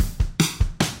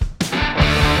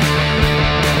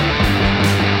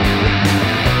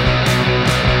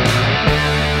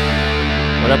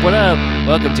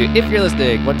Welcome to If You're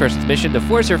Listening, one person's mission to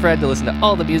force her friend to listen to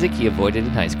all the music he avoided in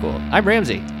high school. I'm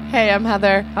Ramsey. Hey, I'm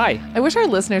Heather. Hi. I wish our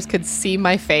listeners could see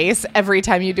my face every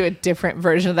time you do a different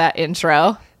version of that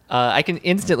intro. I can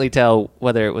instantly tell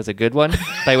whether it was a good one,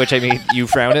 by which I mean you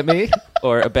frown at me,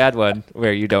 or a bad one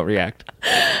where you don't react.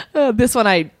 This one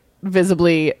I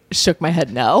visibly shook my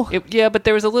head no. Yeah, but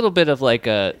there was a little bit of like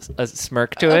a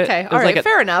smirk to it. Okay, It was all right, like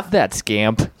fair enough. That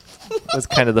scamp was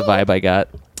kind of the vibe I got.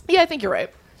 Yeah, I think you're right.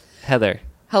 Heather,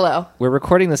 Hello. we're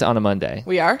recording this on a Monday.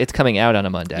 We are? It's coming out on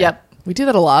a Monday. Yep. We do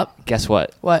that a lot. Guess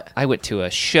what? What? I went to a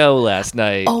show last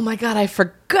night. Oh my God, I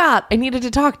forgot. I needed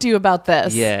to talk to you about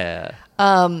this. Yeah.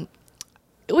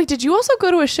 Wait, did you also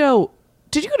go to a show?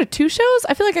 Did you go to two shows?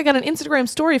 I feel like I got an Instagram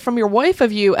story from your wife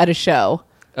of you at a show.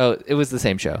 Oh, it was the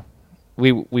same show.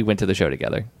 We went to the show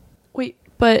together. Wait,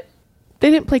 but they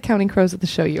didn't play Counting Crows at the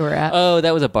show you were at. Oh,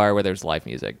 that was a bar where there's live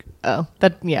music. Oh,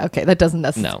 okay. That doesn't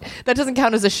necessarily. No. That doesn't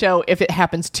count as a show if it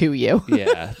happens to you.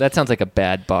 Yeah, that sounds like a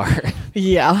bad bar.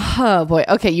 Yeah. Oh boy.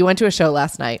 Okay, you went to a show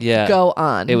last night. Yeah. Go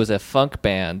on. It was a funk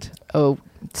band. Oh,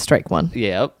 strike one.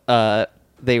 Yep.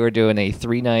 They were doing a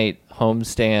 3-night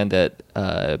homestand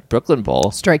at Brooklyn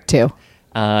Bowl. Strike two.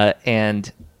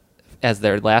 And as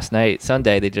their last night,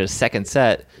 Sunday, they did a second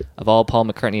set of all Paul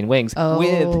McCartney and Wings Oh.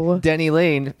 with Denny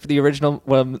Lane, the original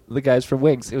one of the guys from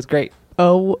Wings. It was great.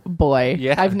 Oh boy.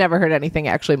 Yeah. I've never heard anything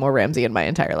actually more Ramsey in my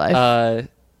entire life.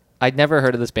 I'd never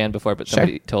heard of this band before, but Sure.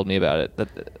 somebody told me about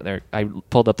it. I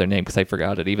pulled up their name because I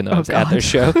forgot it, even though I Oh, was at their God.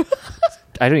 show.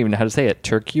 I don't even know how to say it.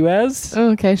 Turquoise?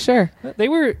 Okay, sure. They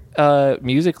were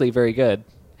musically very good.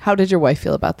 How did your wife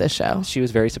feel about this show? She was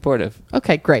very supportive.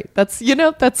 Okay, great. That's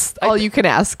all you can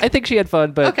ask. I think she had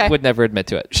fun, but Okay. would never admit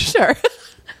to it. Sure.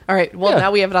 All right. Well, Yeah.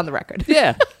 now we have it on the record.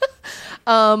 Yeah.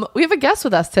 We have a guest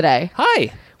with us today.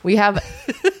 Hi. We have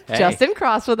Hey. Justin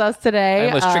Cross with us today. I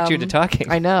almost tricked you into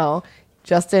talking. I know.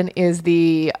 Justin is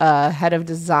the head of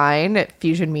design at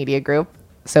Fusion Media Group,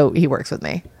 so he works with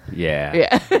me. Yeah.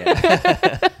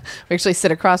 Yeah. We actually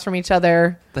sit across from each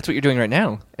other. That's what you're doing right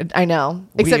now. I know.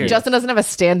 Except Weird. Justin doesn't have a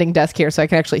standing desk here, so I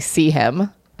can actually see him.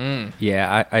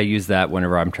 Yeah, I use that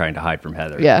whenever I'm trying to hide from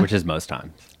Heather, Yeah. which is most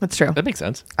times. That's true. That makes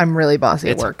sense. I'm really bossy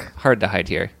It's at work. hard to hide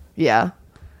here. Yeah.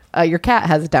 Your cat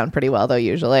has it down pretty well, though,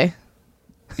 usually.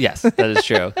 Yes, that is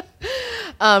true.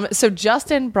 So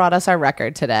Justin brought us our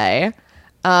record today.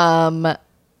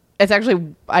 It's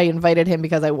actually, I invited him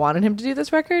because I wanted him to do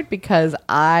this record because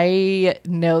I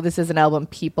know this is an album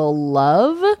people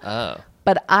love, Oh.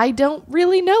 but I don't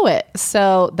really know it.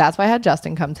 So that's why I had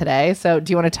Justin come today. So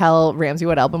do you want to tell Ramsey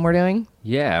what album we're doing?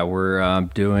 Yeah, we're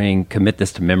doing Commit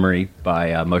This to Memory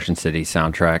by Motion City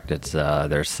Soundtrack. It's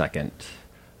their second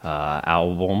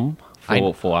album,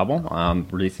 full album,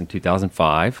 released in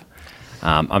 2005.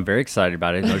 I'm very excited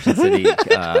about it. Motion City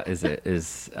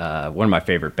is one of my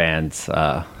favorite bands.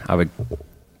 I'm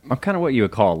kind of what you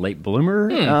would call a late bloomer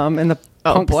in the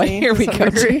punk scene here to we some go.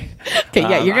 degree. Okay,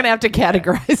 yeah, you're going to have to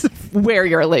categorize where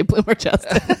you're a late bloomer,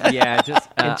 Justin. Yeah, just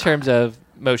In terms of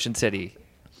Motion City.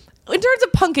 In terms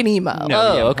of punk and emo.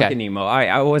 Oh, okay. punk and emo.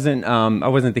 I wasn't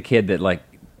the kid that like.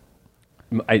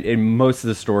 And most of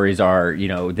the stories are,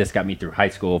 this got me through high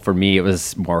school. For me, it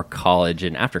was more college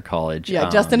and after college. Yeah,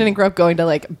 Justin didn't grow up going to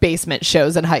like basement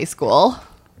shows in high school.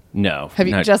 No.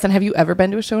 Justin, have you ever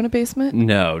been to a show in a basement?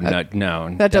 No. That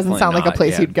doesn't definitely sound like a not,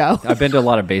 place yeah. you'd go. I've been to a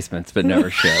lot of basements, but never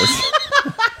shows.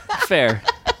 Fair.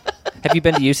 Have you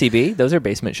been to UCB? Those are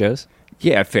basement shows.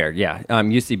 Yeah, fair. Yeah,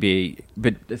 UCB,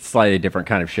 but it's a slightly different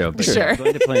kind of show. But Sure. yeah, I've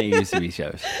been to plenty of UCB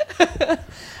shows.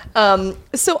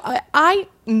 So I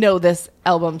know this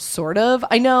album sort of.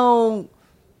 I know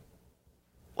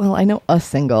a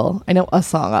single. I know a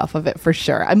song off of it for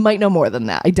sure. I might know more than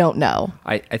that. I don't know.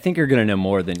 I think you're going to know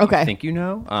more than Okay. you think you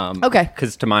know. Okay.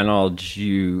 Because to my knowledge,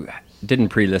 you didn't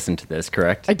pre-listen to this,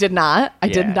 correct? I did not. I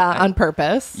did Yeah, not on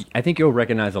purpose. I think you'll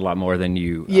recognize a lot more than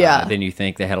you than you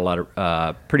think. They had a lot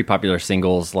of pretty popular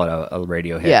singles, a lot of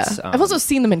radio Yeah. hits. I've also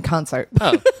seen them in concert.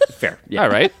 Oh, fair. Yeah. all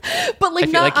right. But like I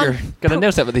feel not like you're on going to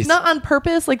know some of these. Not on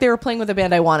purpose. Like they were playing with a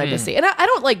band I wanted to see. And I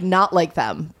don't like not like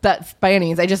them. That by any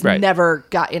means. I just Right. never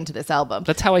got into this album.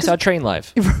 That's how I saw Train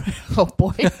live. Oh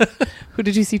boy. Who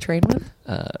did you see Train with?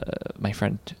 My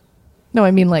friend. No, I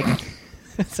mean like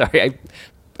Sorry,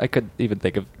 I couldn't even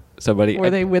think of somebody. were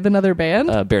they with another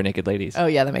band? Bare Naked Ladies. Oh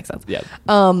yeah, that makes sense. Yeah.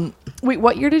 Wait,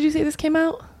 what year did you say this came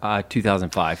out?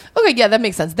 2005. Okay, yeah, that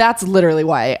makes sense. That's literally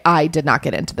why I did not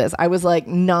get into this. I was like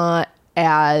not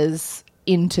as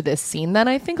into this scene then.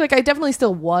 I think like I definitely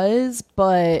still was,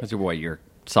 but Those are what, your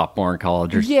sophomore in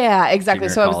college or yeah, exactly.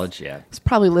 junior So in I college? Yeah. was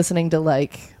probably listening to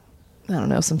like I don't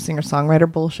know, some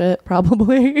singer-songwriter bullshit,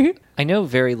 probably. I know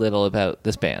very little about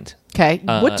this band. Okay,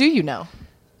 what do you know?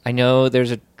 I know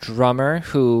there's a drummer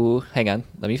who. Hang on,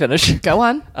 let me finish. Go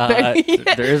on.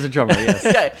 There is a drummer, yes.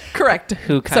 Yeah, correct.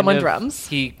 Who kind Someone of- drums.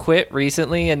 He quit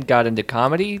recently and got into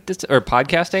comedy or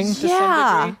podcasting. To some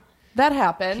Yeah, degree. that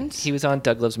happened. He was on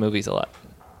Doug Loves Movies a lot.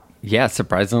 Yeah,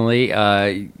 surprisingly,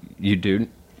 you do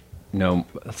know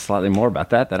slightly more about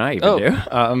that than I even Oh.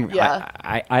 do. Yeah.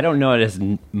 I don't know as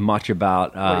much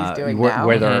about What he's doing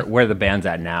where, now. where the band's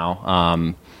at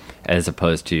now, as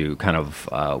opposed to kind of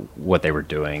what they were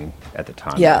doing at the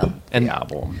time Yeah. of And the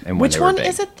album. And when Which they were one big.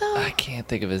 is it though? I can't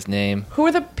think of his name. Who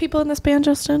are the people in this band,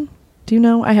 Justin? Do you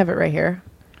know? I have it right here.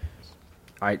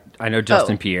 I know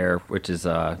Justin Oh. Pierre, which is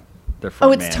their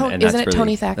front it's man, Tony- and that's isn't it really-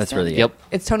 Tony That's Thaxton? really Yep.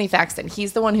 It's Tony Thaxton.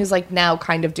 He's the one who's like now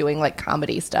kind of doing like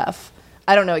comedy stuff.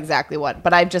 I don't know exactly what,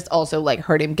 but I've just also like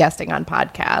heard him guesting on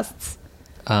podcasts.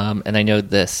 And I know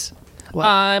this. What?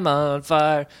 I'm on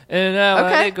fire, and I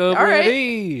Okay, want to go all right.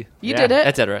 pretty. You did it.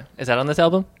 Etc. Is that on this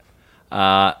album?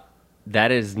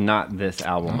 That is not this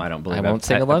album, I don't believe. I won't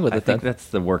sing along with I it think then. that's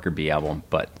the Worker Bee album,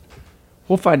 but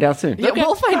we'll find out soon. Yeah,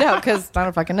 we'll find out because I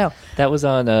don't fucking know. That was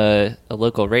on a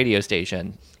local radio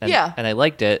station. And, Yeah. And I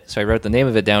liked it, so I wrote the name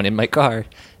of it down in my car.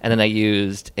 And then I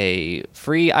used a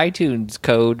free iTunes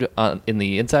code in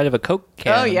the inside of a Coke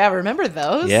can. Oh yeah, remember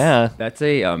those? Yeah. That's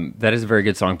that is a very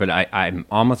good song, but I'm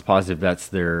almost positive that's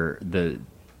the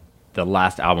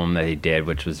last album that they did,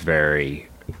 which was very,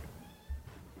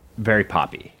 very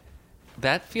poppy.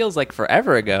 That feels like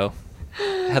forever ago.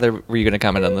 Heather, were you going to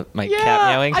comment on my Yeah,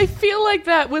 cat meowing? I feel like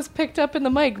that was picked up in the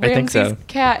mic. I think Ramsey's so.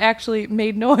 cat actually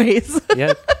made noise.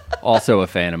 Yeah. Also a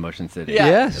fan of Motion City.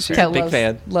 Yeah, she's a Cat big loves,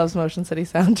 fan. Loves Motion City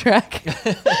soundtrack.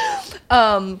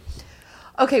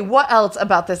 Okay, what else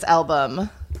about this album?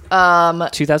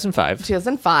 2005.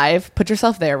 2005. Put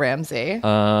yourself there, Ramsey.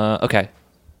 Okay.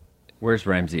 Where's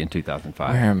Ramsey in 2005?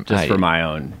 Where am Just I? for my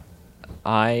own.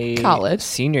 College.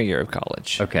 Senior year of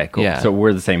college. Okay, cool. Yeah. So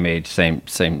we're the same age, same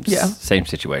Yeah. same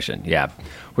situation. Yeah,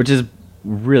 which is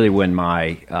really when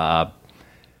my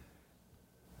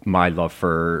my love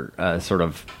for sort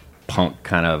of punk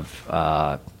kind of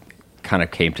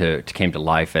came to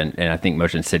life, and I think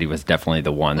Motion City was definitely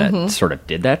the one that sort of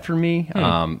did that for me.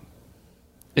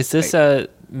 Is this a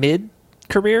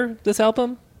mid-career, this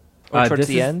album? Or towards this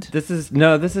the is, end?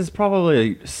 This is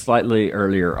probably slightly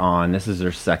earlier on. This is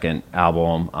their second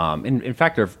album. In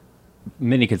fact,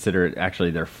 many consider it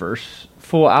actually their first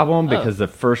full album because the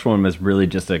first one was really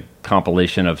just a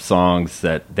compilation of songs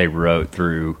that they wrote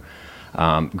through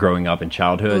growing up in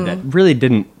childhood. That really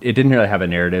didn't really have a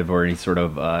narrative or any sort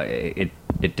of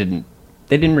they didn't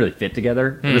really fit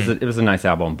together. It was a nice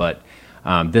album, but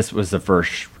this was the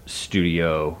first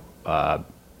studio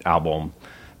album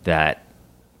that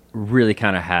really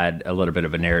kind of had a little bit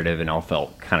of a narrative and all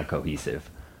felt kind of cohesive.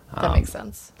 That makes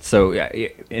sense. So yeah,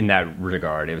 in that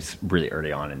regard, it was really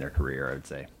early on in their career, I would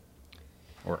say,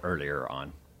 or earlier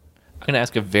on. I'm going to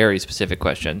ask a very specific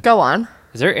question. Go on.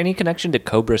 Is there any connection to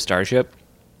Cobra Starship?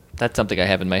 That's something I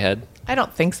have in my head. I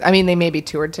don't think so. I mean, they maybe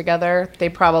toured together. They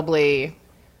probably...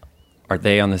 Were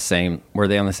they on the same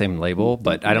label?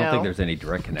 But I don't No. think there's any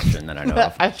direct connection that I know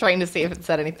of. I was trying to see if it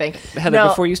said anything. Heather, No.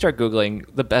 before you start Googling,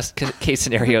 the best case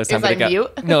scenario is I'm Is going to I go.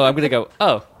 mute? No, I'm going to go,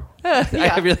 oh.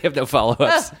 Yeah. I really have no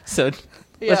follow-ups. So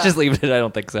Yeah. let's just leave it. I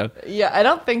don't think so. Yeah, I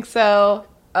don't think so.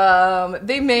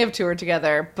 They may have toured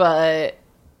together, but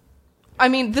I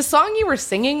mean, the song you were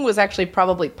singing was actually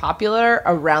probably popular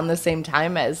around the same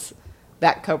time as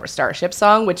that Cobra Starship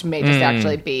song, which may just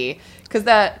actually be because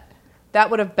that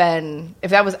would have been,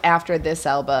 if that was after this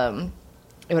album,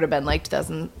 it would have been like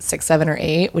 2006, 7, or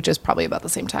 8, which is probably about the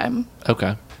same time,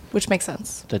 Okay. which makes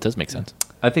sense. That does make sense.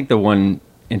 I think the one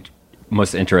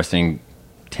most interesting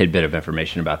tidbit of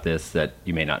information about this that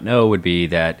you may not know would be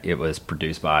that it was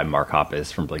produced by Mark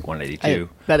Hoppus from Blink-182.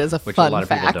 That is a which fun a lot of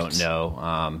fact. people don't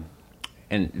know.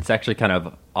 And it's actually kind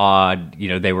of odd. You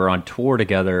know, they were on tour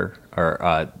together,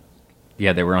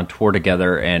 they were on tour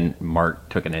together, and Mark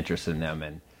took an interest in them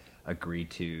and agreed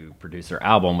to produce their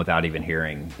album without even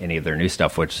hearing any of their new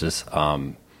stuff, which is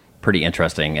pretty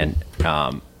interesting. And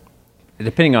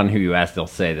depending on who you ask, they'll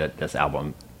say that this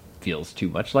album feels too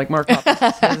much like Mark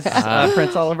Hoppus'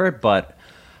 Prince Oliver, but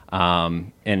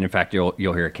and in fact you'll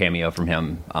hear a cameo from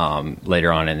him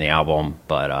later on in the album.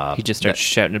 But He just starts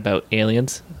shouting about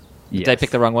aliens. Did I Yes. pick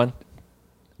the wrong one?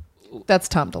 That's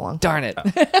Tom DeLonge. Darn it.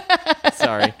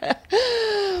 Sorry.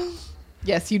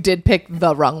 Yes, you did pick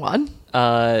the wrong one.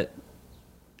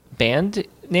 Band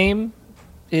name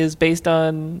is based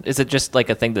on... Is it just like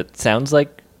a thing that sounds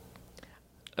like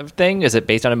a thing? Is it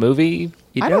based on a movie?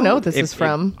 I don't know what this is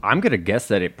from. I'm going to guess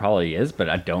that it probably is, but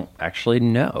I don't actually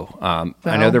know. I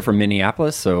Well. know they're from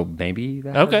Minneapolis, so maybe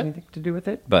that Okay. has anything to do with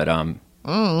it. But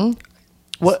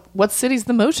What city's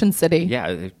the Motion City?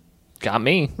 Yeah, Got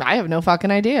me. I have no fucking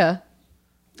idea.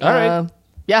 All right.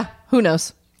 Yeah, who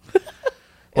knows?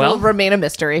 Well- It'll remain a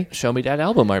mystery. Show me that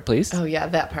album art, please. Oh yeah,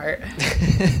 that part.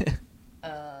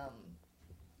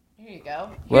 Here you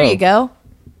go. Whoa. Here you go.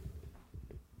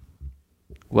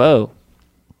 Whoa.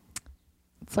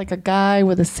 It's like a guy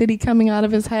with a city coming out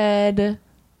of his head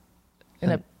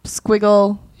and a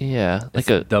squiggle. Yeah. Like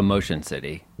the Motion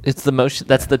City. it's the motion.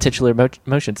 That's the titular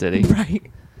Motion City. Right.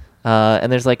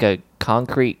 And there's like a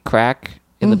concrete crack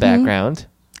in the background.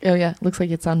 Oh yeah, looks like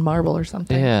it's on marble or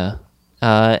something. Yeah.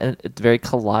 And it's very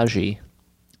collagey.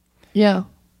 Yeah,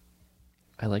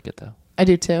 I like it though. I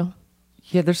do too.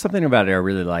 Yeah, there's something about it I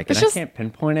really like, and It's just- I can't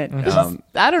pinpoint it.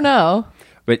 I don't know.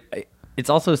 But it's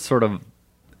also sort of,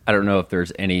 I don't know if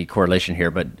there's any correlation here,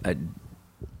 but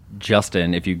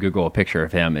Justin, if you Google a picture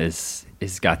of him, is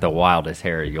got the wildest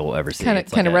hair you'll ever see. Kind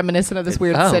It's of like reminiscent of this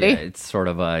weird oh, city. Yeah, it's sort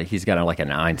of he's got like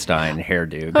an Einstein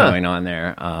hairdo going on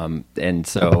there, and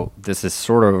so this is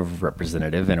sort of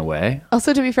representative in a way.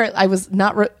 Also, to be fair, I was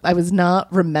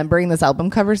not remembering this album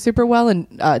cover super well, and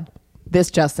this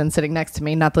Justin sitting next to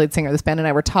me, not the lead singer of this band, and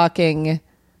I were talking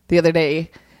the other day.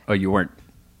 Oh, you weren't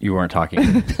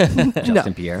talking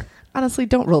Justin Pierre. Honestly,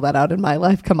 don't rule that out in my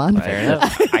life. Come on. Fair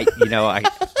enough.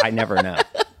 I never know.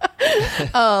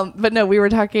 But no, we were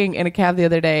talking in a cab the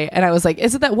other day, and I was like,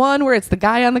 "Is it that one where it's the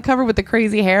guy on the cover with the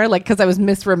crazy hair?" Like, because I was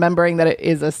misremembering that it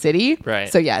is a city. Right.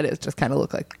 So yeah, it is just kind of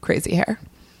look like crazy hair.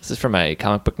 This is for my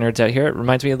comic book nerds out here. It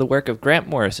reminds me of the work of Grant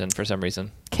Morrison for some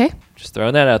reason. Okay. Just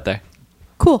throwing that out there.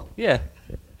 Cool. Yeah.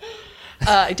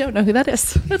 I don't know who that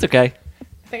is. That's okay.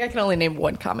 I think I can only name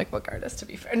one comic book artist. To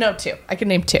be fair, no, two. I can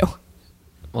name two.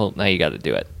 Well, now you got to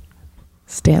do it.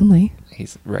 Stanley.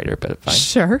 He's a writer, but fine.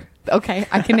 Sure. Okay,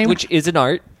 I can name Which is an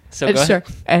art. So go sure.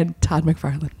 ahead. And Todd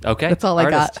McFarlane. Okay. That's all I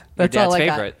Artist. got. Your That's all dad's I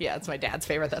favorite. got. Yeah, it's my dad's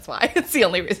favorite. That's why. It's the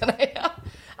only reason I know.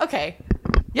 Okay.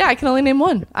 Yeah, I can only name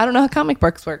one. I don't know how comic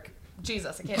books work.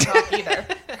 Jesus, I can't talk either.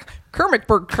 Kermit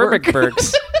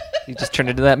Bergs. You just turned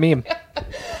into that meme.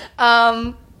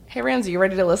 Hey, Ramsey, you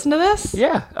ready to listen to this?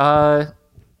 Yeah.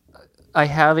 I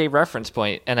have a reference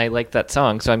point, and I like that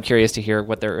song, so I'm curious to hear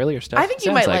what their earlier stuff I think you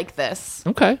sounds might like this.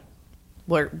 Okay.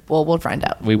 We'll find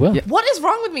out. We will. What is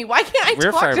wrong with me? Why can't I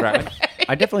We're talk fire today? Brownie.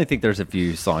 I definitely think there's a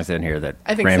few songs in here that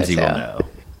I think so, Ramsey too. will know.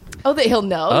 Oh, that he'll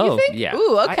know, Oh, you think? Yeah.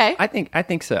 Ooh, okay. I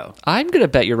think so. I'm going to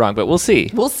bet you're wrong, but we'll see.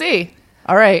 We'll see.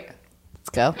 All right. Let's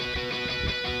go.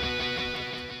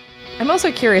 I'm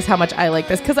also curious how much I like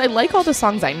this, because I like all the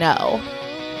songs I know.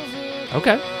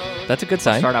 Okay. That's a good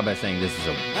sign. Start out by saying this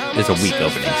is a weak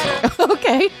opening song.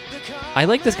 Okay. I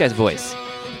like this guy's voice.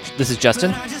 This is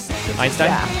Justin Einstein.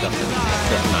 Yeah.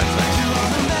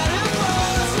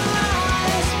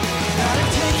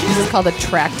 This is called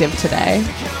Attractive Today.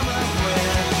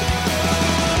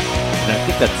 And I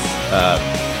think that's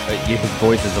his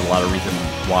voice is a lot of reason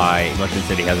why Motion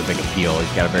City has a big appeal.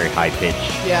 He's got a very high pitch,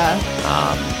 Yeah.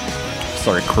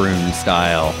 sort of croon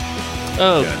style.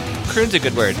 Oh, Good. croon's a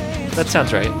good word. That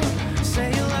sounds right.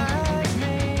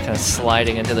 Kind of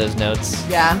sliding into those notes.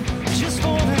 Yeah.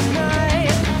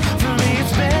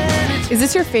 Is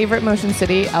this your favorite Motion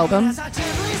City album?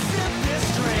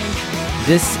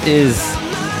 This is,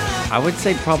 I would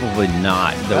say, probably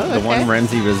not. The okay. one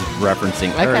Ramsey was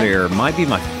referencing Okay. earlier might be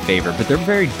my favorite, but they're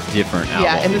very different albums.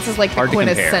 Yeah, and this is like the Hard to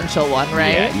compare. quintessential one,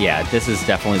 right? Yeah, this is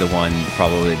definitely the one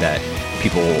probably that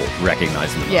people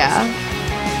recognize the most. Yeah.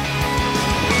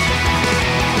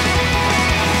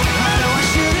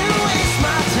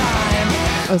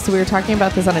 Oh, so we were talking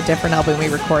about this on a different album we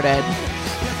recorded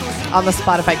on the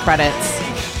Spotify credits.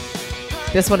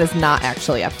 This one is not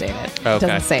actually updated. Okay. It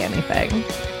doesn't say anything.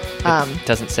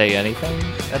 Doesn't say anything.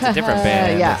 That's a different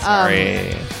band. Yeah,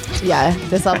 Sorry. Yeah,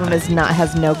 this album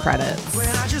has no credits.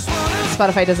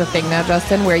 Spotify does a thing now,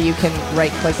 Justin, where you can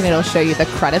right click and it'll show you the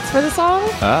credits for the song,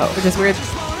 which is weird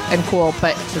and cool,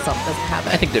 but this album doesn't have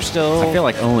it. I think they're still. I feel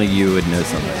like only you would know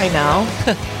something. I know.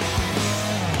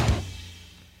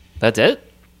 That's it.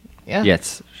 Yeah. Yeah,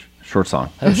 it's short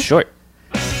song. That was short.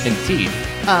 Indeed.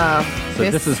 So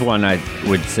this is one I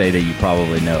would say that you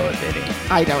probably know, if any.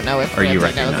 I don't know if Or you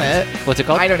Ramsey knows recognize. it. What's it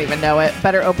called? I don't even know it.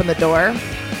 Better open the door.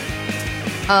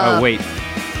 Oh, wait.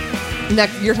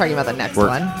 You're talking about the next We're-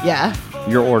 one. Yeah.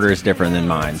 Your order is different than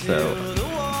mine, so.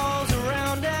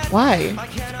 Why?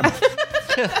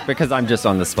 Because I'm just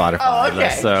on the Spotify Oh, okay.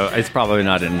 list, so it's probably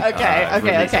not in.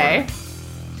 Okay.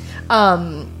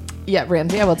 Yeah,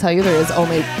 Ramsey, I will tell you there is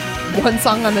only one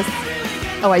song on this.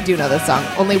 Oh, I do know this song.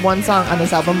 Only one song on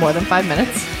this album more than 5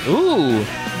 minutes. Ooh.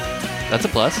 That's a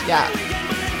plus. Yeah.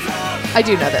 I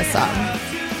do know this song.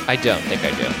 I don't think I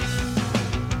do.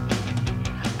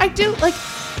 I do like.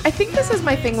 I think this is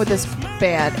my thing with this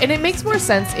band, and it makes more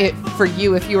sense for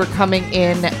you if you were coming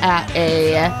in at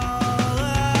a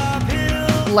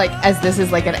as this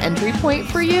is like an entry point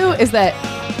for you. Is that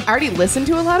I already listened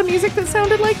to a lot of music that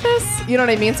sounded like this. You know what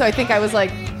I mean? So I think I was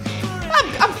like,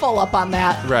 I'm full up on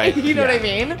that. Right. You know what I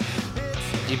mean?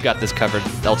 You've got this covered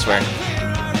elsewhere.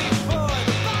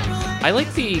 I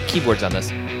like the keyboards on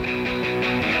this.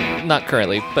 Not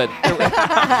currently, but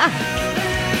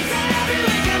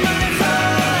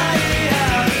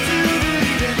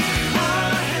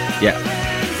Yeah.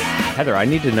 Heather, I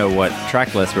need to know what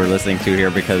track list we're listening to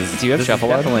here because Do you have this shuffle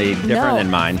is on? definitely different No.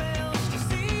 than mine.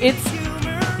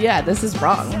 This is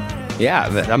wrong. Yeah,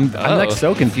 but I'm like Oh.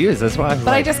 so confused. That's why.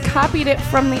 But I just copied it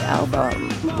from the album.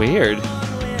 weird.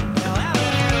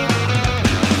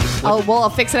 I'll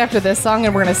fix it after this song,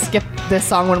 and we're gonna skip this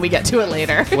song when we get to it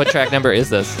later. What track number is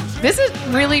this? This is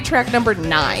really track number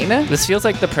 9. This feels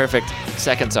like the perfect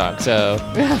second song, so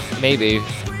maybe.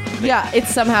 Yeah,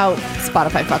 it's somehow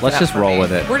Spotify fucked Let's it up just for roll me.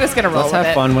 with it. We're just gonna roll Let's with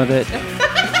have it. fun with it.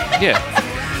 Yeah.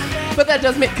 But that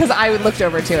does make because I looked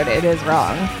over to it. It is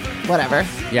wrong. Whatever.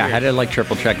 Yeah, I had to like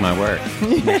triple check my work.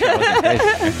 Make sure I wasn't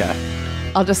crazy.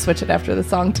 Okay. I'll just switch it after the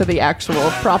song to the actual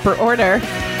proper order.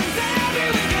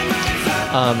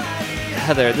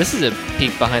 Heather, this is a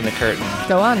peek behind the curtain,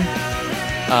 Go on.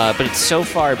 but it's so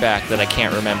far back that I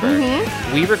can't remember.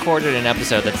 Mm-hmm. We recorded an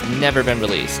episode that's never been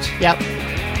released Yep.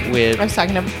 with, I was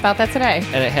talking about that today.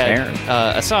 and it had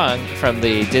a song from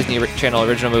the Disney Channel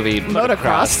original movie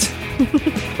Motocrossed.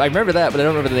 I remember that, but I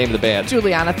don't remember the name of the band.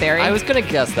 Juliana Theory. I was gonna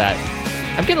guess that.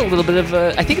 I'm getting a little bit of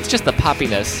I think it's just the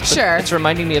poppiness. but Sure. It's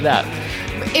reminding me of that.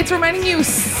 It's reminding you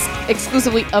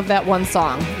exclusively of that one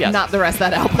song, Yes. not the rest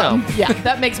of that album. No. Yeah,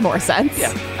 that makes more sense.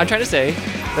 Yeah. I'm trying to say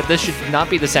that this should not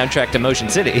be the soundtrack to Motion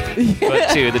City, but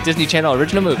to the Disney Channel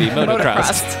original movie,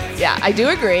 Motocross. Yeah, I do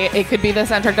agree. It could be the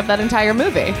soundtrack of that entire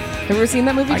movie. Have you ever seen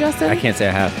that movie, Justin? I can't say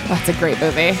I have. That's a great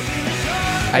movie.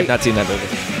 I've not seen that movie.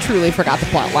 Truly forgot the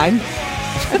plot line.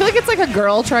 I feel like it's like a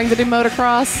girl trying to do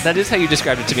motocross. That is how you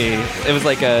described it to me. It was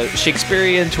like a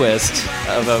Shakespearean twist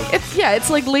of a. It's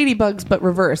like Ladybugs but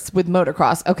reversed with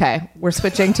motocross. Okay, we're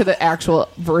switching to the actual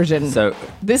version. So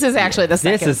this is actually the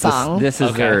second song. This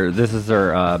is Okay.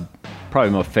 their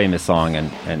probably most famous song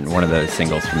and one of the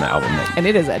singles from the album that and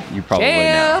it is a you probably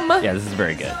jam. know. Yeah, this is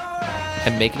very good.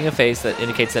 I'm making a face that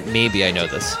indicates that maybe I know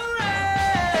this.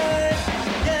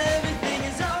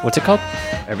 What's it called?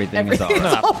 Everything is all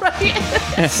Everything's right. all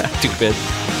right. Stupid.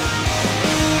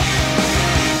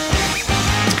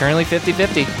 It's currently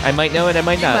 50-50. I might know it, I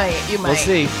might not. You We'll might.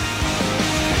 see.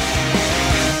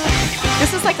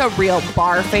 This is like a real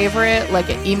bar favorite, like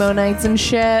at emo nights and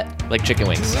shit. Like chicken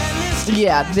wings.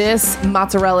 Yeah, this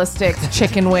mozzarella sticks,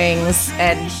 chicken wings,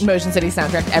 and Motion City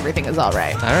soundtrack. Everything is all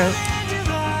right. All right.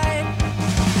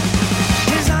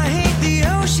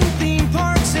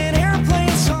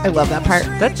 I love that part.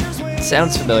 That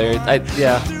sounds familiar.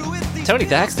 Yeah. Tony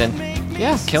Thaxton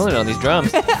Yeah. killing it on these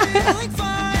drums.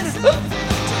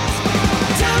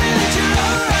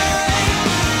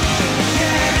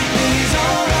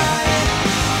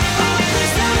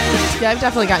 Yeah, I've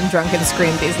definitely gotten drunk and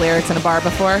screamed these lyrics in a bar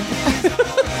before.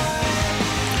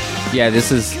 Yeah,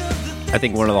 this is, I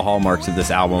think, one of the hallmarks of this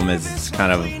album is it's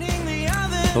kind of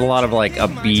a lot of like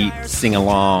upbeat, sing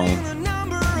along,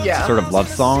 Yeah. sort of love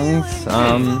songs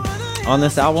on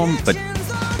this album. But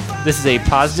This is a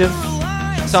positive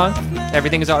song.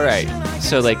 Everything is all right.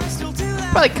 So like,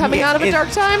 Probably coming out of a dark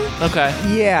time. okay.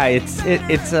 yeah, it's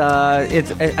I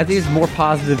think it's more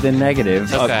positive than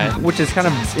negative. Okay. Which is kind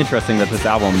of interesting that this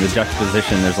album, the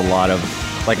juxtaposition, there's a lot of,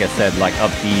 like I said, like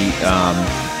upbeat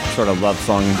sort of love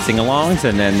song sing-alongs,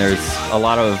 and then there's a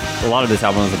lot of this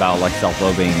album is about like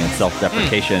self-loathing and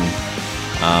self-deprecation.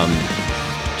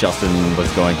 Justin was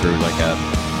going through like a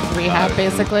Rehab,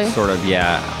 basically. sort of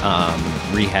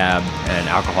rehab and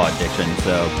alcohol addiction.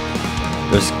 So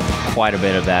there's quite a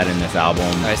bit of that in this album,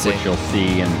 I see. which you'll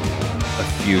see in a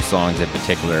few songs in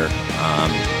particular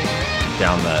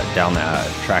down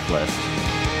the track list.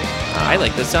 I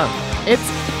like this song. It's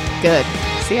good.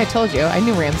 See, I told you. I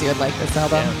knew Ramsey would like this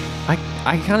album.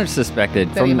 I kind of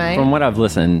suspected That you might? from what I've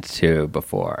listened to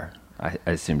before. I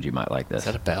assumed you might like this. Is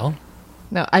that a bell?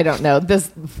 No, I don't know.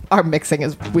 Our mixing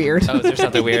is weird. Oh, is there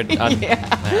something weird? On... Yeah.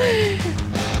 All right.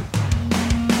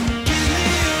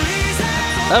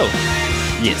 Oh,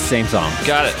 Yeah, same song.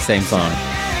 got it. Same song.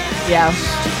 Yeah.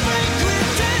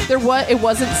 It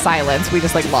wasn't silence. We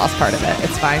just like lost part of it.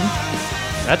 It's fine.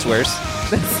 That's worse.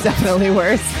 That's definitely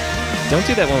worse. Don't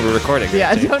do that when we're recording. Yeah,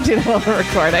 Ramsey. don't do that while we're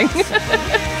recording.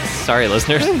 Sorry,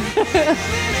 listeners.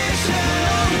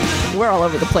 We're all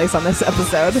over the place on this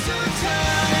episode.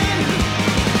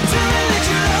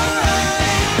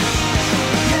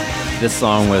 this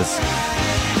song was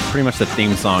pretty much the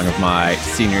theme song of my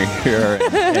senior year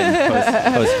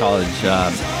and post-college.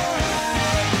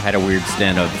 Had a weird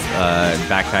stint of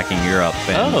backpacking Europe,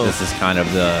 and this is kind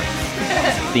of the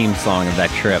theme song of that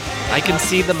trip. I can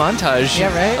see the montage.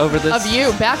 Yeah, right. Over this of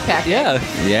you backpacking. Yeah.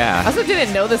 I Yeah. also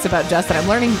didn't know this about Justin. I'm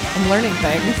learning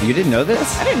things. You didn't know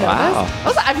this? I didn't know Wow. this.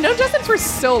 Also, I've known Justin for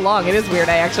so long. It is weird.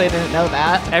 I actually didn't know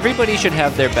that. Everybody should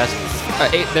have their best,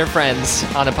 their friends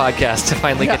on a podcast to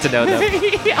finally get to know them.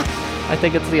 Yeah. I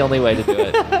think it's the only way to do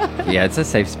it. Yeah, it's a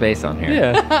safe space on here.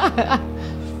 Yeah.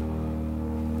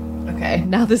 Okay,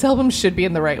 now this album should be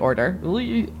in the right order.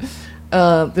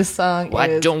 This song Why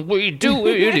is... don't we do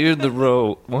it in the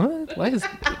road? What? Why is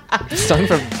the song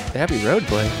from Abbey Road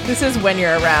playing? This is When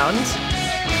You're Around.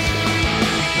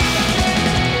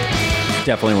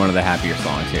 Definitely one of the happier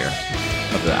songs here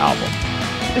of the album.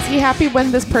 Is he happy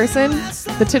when this person,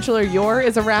 the titular "your,"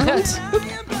 is around?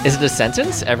 Is it a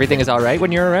sentence? Everything is all right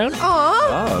when you're around?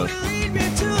 Aw.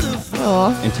 Oh,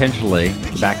 Aw. intentionally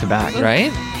back to back.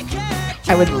 Right?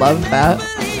 I would love that.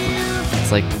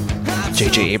 It's like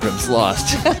J.J. Abrams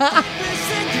Lost.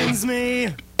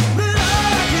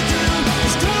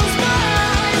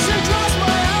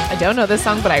 I don't know this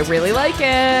song, but I really like it.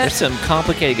 There's some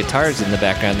complicated guitars in the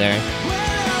background there.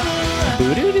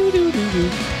 Boo-doo-doo-doo-doo-doo.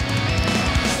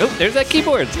 Oh, there's that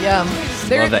keyboard. Yeah.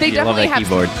 They're, Love that- they you love definitely that have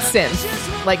keyboard.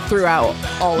 synths, like, throughout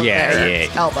all of their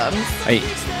albums.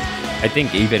 I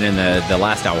think even in the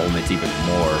last album, it's even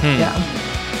more Yeah.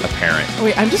 apparent.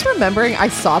 Wait, I'm just remembering I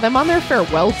saw them on their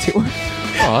farewell tour.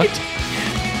 Aw.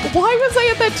 Why was I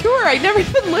at that tour? I never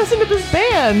even listened to this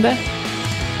band.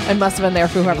 I must have been there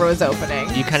for whoever was opening.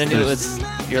 You kind of knew it was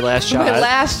your last shot. My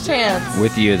last chance.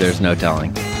 With you, there's no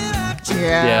telling.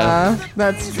 Yeah,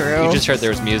 that's true. You just heard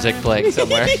there was music playing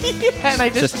somewhere. and I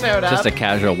just showed up. Just a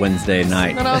casual Wednesday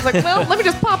night. and I was like, well, let me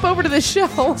just pop over to this show.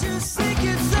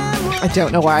 I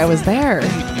don't know why I was there.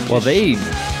 Well, they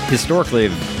historically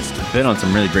have been on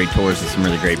some really great tours with some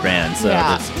really great bands, so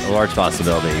Yeah. there's a large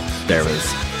possibility there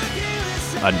was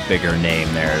a bigger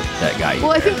name there that got you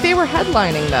Well, I there. think they were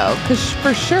headlining, though, because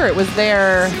for sure it was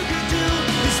their...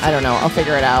 I don't know. I'll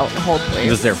figure it out. Hold, please. It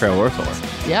was their farewell tour.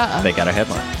 Yeah. They got a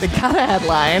headline. They got a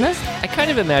headline. I kind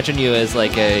of imagine you as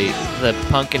like the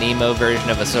punk and emo version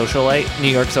of a socialite, New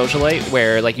York socialite,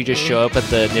 where like you just show up at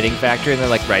the knitting factory and they're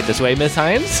like, right this way, Miss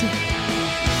Hines.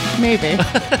 Maybe.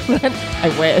 I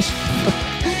wish.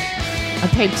 I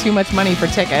paid too much money for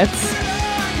tickets.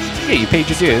 Yeah, you paid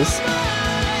your dues.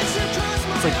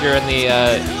 It's like you're in the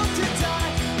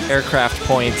aircraft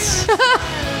points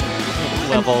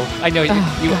level. I know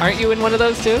you aren't you in one of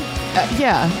those too?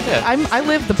 Yeah. Yeah. I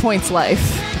live the points life.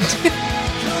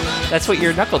 That's what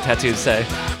your knuckle tattoos say.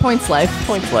 Points life.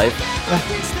 Points life.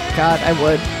 God, I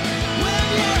would.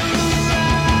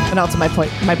 And also, my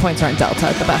points aren't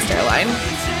Delta, the best airline.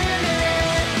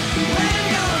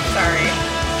 Sorry.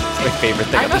 It's my favorite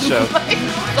thing on the show.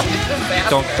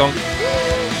 Don't.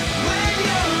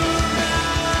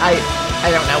 I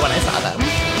don't know when I saw them.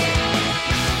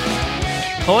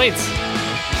 Points.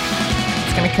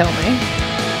 It's gonna kill me.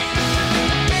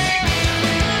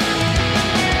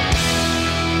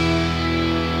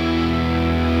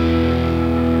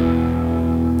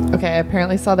 Okay, I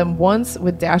apparently saw them once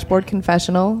with Dashboard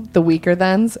Confessional, The Weaker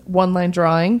Thens, One Line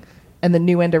Drawing, and the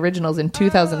New End Originals in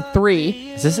 2003.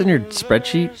 Is this in your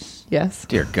spreadsheet? Yes.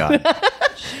 Dear God.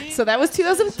 So that was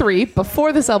 2003,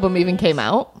 before this album even came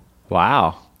out.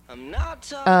 Wow.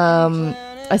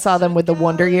 I saw them with the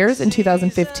Wonder Years in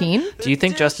 2015. Do you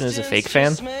think Justin is a fake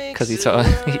fan because he saw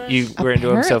you were into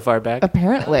him so far back?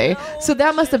 Apparently. So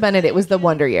that must have been it. It was the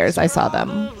Wonder Years I saw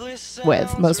them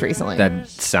with most recently. That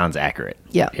sounds accurate.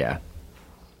 Yeah. Yeah.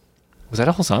 Was that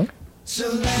a whole song?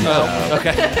 Oh,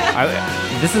 okay.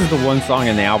 This is the one song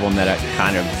in the album that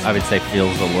I would say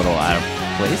feels a little out of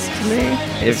place to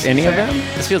me. If any of them.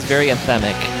 This feels very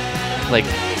anthemic. Like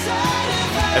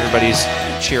everybody's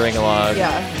cheering along.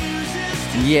 Yeah.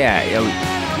 Yeah.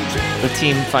 The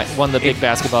team won the big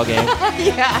basketball game.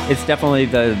 Yeah. It's definitely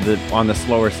the on the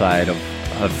slower side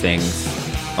of things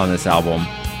on this album.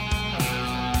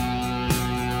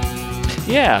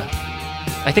 Yeah.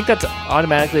 I think that's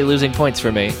automatically losing points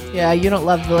for me. Yeah, you don't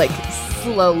love the like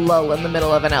slow lull in the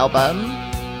middle of an album.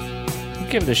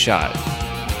 Give it a shot.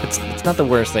 It's not the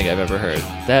worst thing I've ever heard.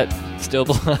 That still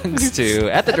belongs to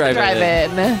At the Drive-In.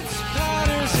 Drive-In.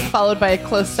 Followed by a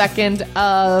close second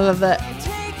of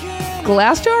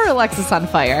Glassjaw or Alexis on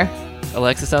Fire?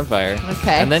 Alexis on Fire.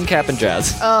 Okay. And then Cap and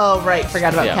Jazz. Oh, right.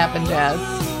 Forgot about Yeah. Cap and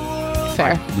Jazz.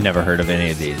 Fair. Never heard of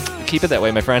any of these. Keep it that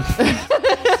way, my friend.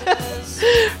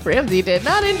 Ramsey did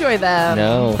not enjoy them.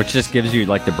 No. Which just gives you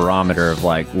like the barometer of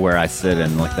like where I sit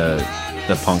in like the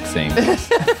punk scene.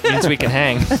 Means we can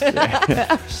hang.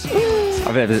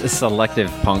 I mean, it's a selective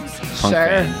punk Sure.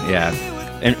 fan. Yeah.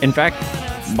 In fact,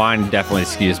 mine definitely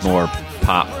skews more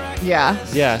pop. Yeah.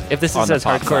 Yeah. If this On is the as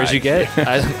pop hardcore as side. you get,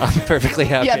 I'm perfectly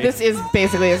happy. Yeah, this is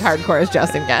basically as hardcore as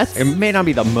Justin gets. It may not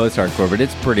be the most hardcore, but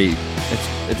it's pretty.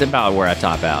 It's about where I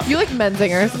top out. You like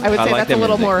Menzingers. I would I say like that's a the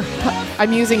little more. Menzingers.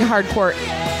 I'm using hardcore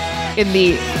in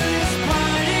the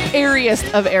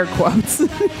airiest of air quotes.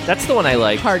 That's the one I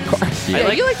like. Hardcore. Yeah. Yeah, I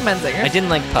like- you like Menzingers. I didn't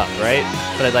like Pup, right?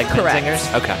 But I like Correct.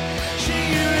 Singers. Okay.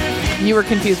 You were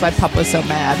confused why Pup was so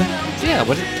mad. Yeah.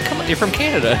 Come on, you're from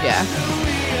Canada. Yeah.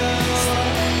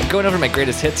 I'm going over my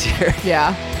greatest hits here.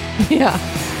 Yeah. Yeah.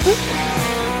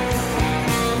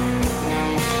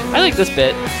 I like this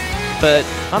bit, but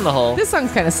on the whole, This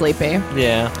song's kind of sleepy.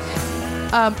 yeah.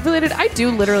 Related, I do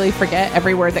literally forget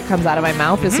every word that comes out of my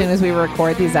mouth as soon as we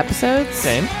record these episodes.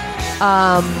 Same.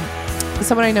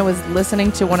 Someone I know was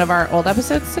listening to one of our old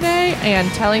episodes today and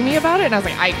telling me about it, and I was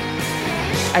like,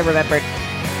 I remembered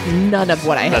none of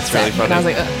what I had That's said. really funny. And I was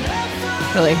like,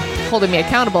 ugh, really holding me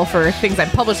accountable for things I'm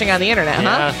publishing on the internet,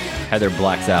 Yeah. huh? Heather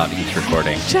blacks out each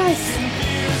recording. Just,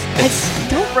 I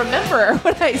don't remember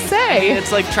what I say.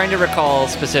 It's like trying to recall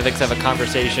specifics of a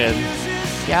conversation.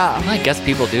 Yeah. I guess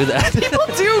people do that. People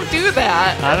do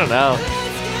that. I don't know.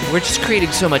 We're just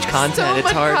creating so much content. So it's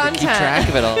much hard to keep content. track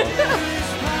of it all.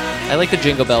 I like the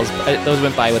jingle bells. Those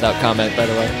went by without comment, by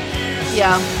the way.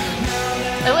 Yeah.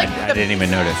 I like I the, didn't even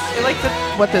notice. I like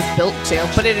what this built to,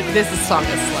 but this song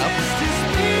is slow.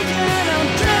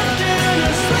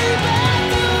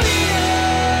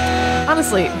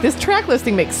 Honestly, this track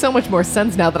listing makes so much more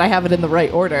sense now that I have it in the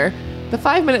right order. The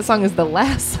 5-minute song is the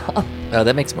last song. Oh,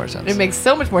 that makes more sense. It makes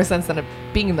so much more sense than it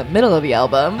being in the middle of the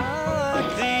album.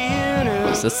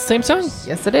 Is this the same song?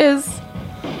 Yes, it is.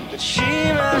 She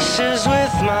messes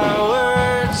with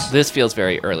my words. This feels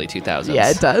very early 2000s. Yeah,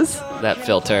 it does. That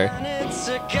filter. It's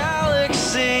a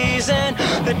galaxies and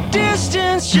the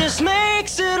distance just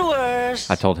makes it worse.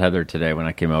 I told Heather today when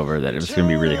I came over that it was going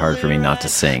to be really hard for me not to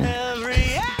sing.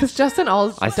 Because Justin I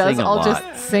does sing a all lot. just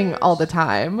sing all the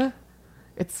time.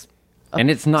 It's And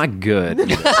it's not good.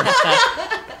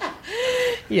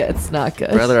 yeah, it's not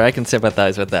good. Brother, I can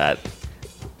sympathize with that.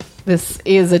 This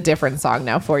is a different song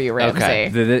now for you, Ramsey. Okay.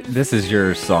 This is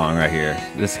your song right here.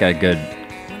 This got good.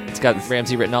 It's got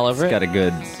Ramsey written all over It's got it.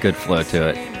 a good flow to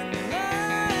it.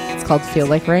 It's called Feel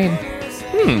Like Rain.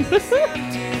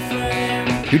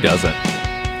 Who doesn't?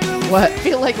 What?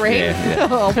 Feel Like Rain? Yeah.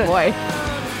 Oh, boy.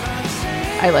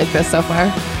 I like this so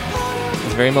far.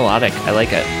 It's very melodic. I like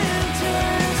it.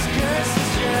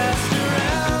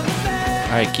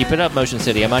 All right, keep it up, Motion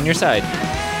City. I'm on your side.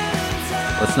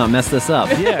 Let's not mess this up.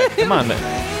 Yeah, come on.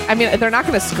 I mean, they're not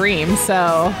going to scream,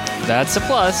 so That's a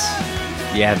plus.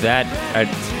 Yeah,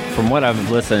 from what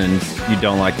I've listened, you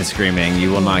don't like the screaming.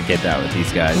 You will not get that with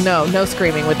these guys. no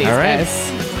screaming with these All right.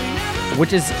 guys.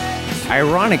 Which is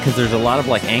ironic because there's a lot of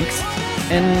like angst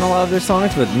in a lot of their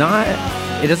songs, but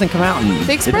it doesn't come out. And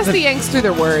They express the angst through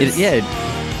their words.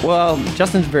 Well,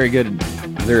 Justin's very good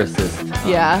lyricist.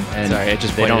 Yeah. And Sorry, I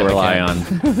just they don't pointed rely at on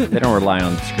they don't rely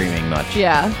on screaming much.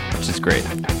 Yeah. Which is great.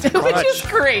 Which is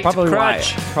great. Probably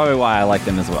Crutch. why I like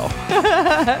them as well.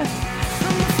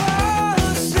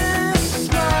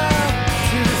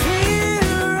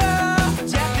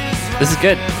 This is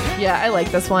good. Yeah, I like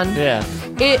this one. Yeah.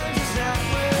 It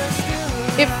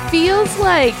feels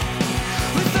like,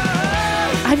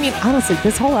 I mean, honestly,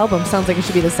 this whole album sounds like it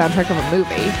should be the soundtrack of a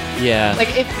movie. Yeah. Like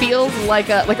it feels like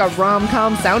a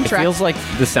rom-com It soundtrack. feels like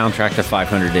the soundtrack to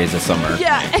 500 Days of Summer.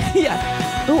 yeah,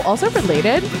 yeah. Oh, also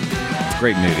related,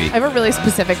 Great movie. I have a really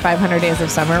specific 500 Days of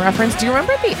Summer reference. Do you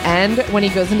remember at the end when he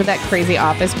goes into that crazy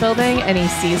office building and he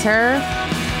sees her?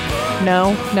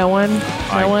 No one.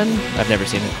 I've never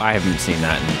seen it. I haven't seen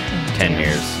that in 10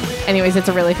 years. Anyways, it's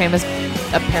a really famous,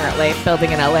 apparently,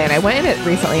 building in LA, and I went in it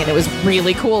recently, and it was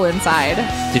really cool inside.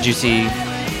 Did you see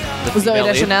the Zoe female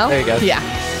lead? Deschanel? There you go. Yeah.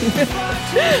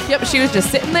 Yep, she was just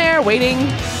sitting there waiting.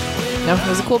 No, it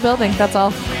was a cool building. That's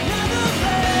all.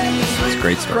 It's a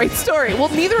great story. Great story. Well,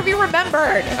 neither of you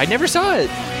remembered. I never saw it.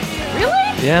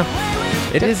 Really? Yeah.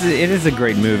 It is a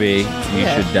great movie. You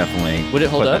Yeah. should definitely. Would it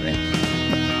hold put up? that in.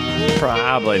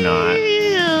 Probably not.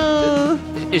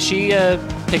 Is she a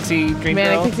pixie dream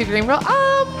Manic girl? Pixie Dream Girl.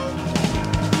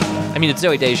 I mean, it's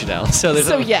Zoe Deschanel, so there's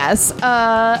So a, yes.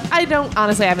 I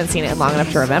haven't seen it long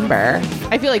enough to remember.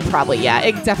 I feel like probably, yeah.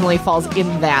 It definitely falls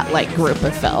in that, like, group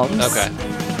of films. Okay.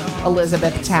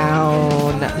 Elizabeth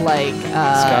Town, like,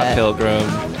 Scott Pilgrim.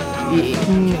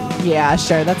 Yeah,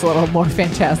 sure. That's a little more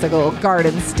fantastical.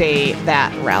 Garden State,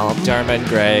 that realm. Dharma and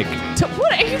Greg.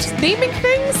 What, are you just naming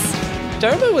things?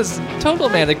 Dharma was total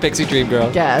manic pixie dream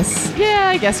girl. Guess. Yeah,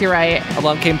 I guess you're right.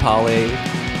 Along came Polly.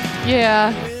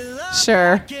 Yeah,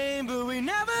 sure.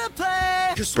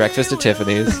 Breakfast at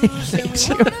Tiffany's.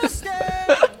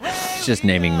 It's just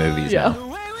naming movies. Yeah. now.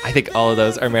 I think all of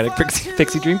those are manic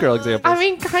pixie dream girl examples. I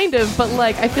mean, kind of, but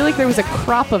like, I feel like there was a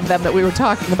crop of them that we were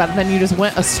talking about, and then you just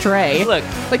went astray. Look,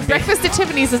 like Breakfast at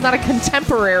Tiffany's is not a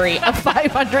contemporary of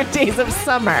 500 Days of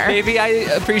Summer. maybe I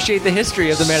appreciate the history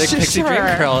of the manic pixie dream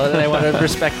Sure. girl, and I want to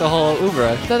respect the whole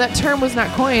oeuvre. Though that term was not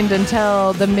coined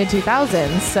until the mid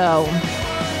 2000s, so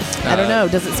I don't know.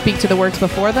 Does it speak to the works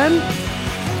before then?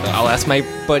 I'll ask my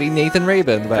buddy Nathan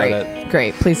Rabin about it.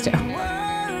 Great, please do.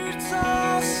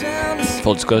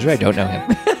 Full disclosure, I don't know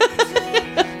him.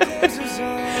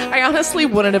 I honestly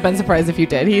wouldn't have been surprised if you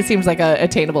did. He seems like a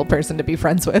attainable person to be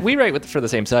friends with. We write for the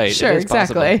same site. Sure, It is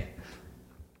possible. exactly.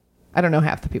 I don't know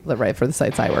half the people that write for the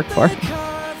sites I work for.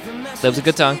 That was a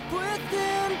good song.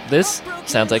 This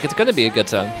sounds like it's going to be a good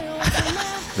song.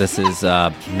 This is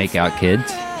Make Out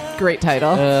Kids. Great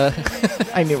title.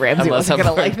 I knew Ramsey Unless wasn't going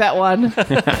I'm to like that one.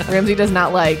 Ramsey does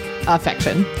not like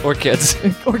affection Or kids.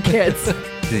 or kids.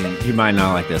 You might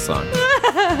not like this song.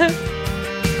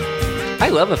 I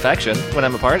love affection when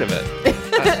I'm a part of it.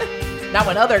 Not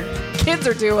when other kids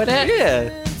are doing it. Yeah.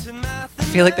 I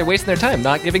feel like they're wasting their time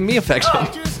not giving me affection.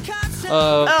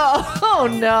 Oh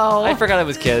no. I forgot it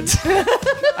was kids.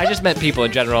 I just meant people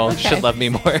in general should love me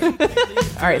more.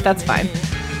 All right, that's fine.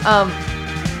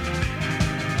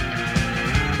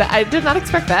 I did not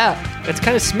expect that. It's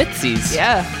kind of Smithies.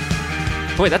 Yeah.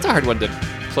 Boy, that's a hard one to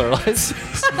pluralize.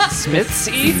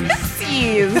 Smithies?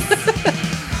 Smithies.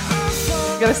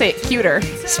 Gotta say it cuter.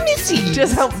 Smithies.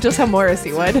 Just how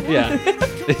Morrissey would. Yeah.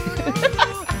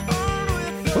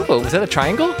 Oh, was that a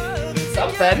triangle?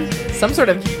 Something. Some sort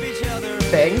of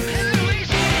thing.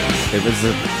 It was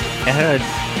it had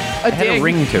A a ding.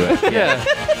 ring to it. Yeah.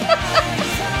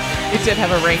 It did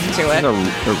have a ring to it. A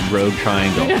rogue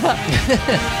triangle.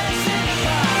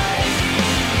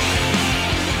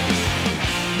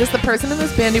 Does the person in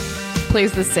this band who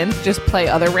plays the synth just play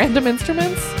other random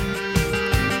instruments?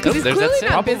 Because he's there's that clearly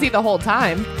not synth. busy the whole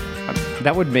time.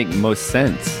 That would make most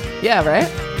sense. Yeah, right?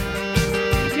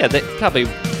 Yeah, they probably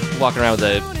walking around with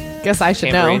a... Guess I should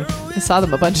Tambourine. know. I saw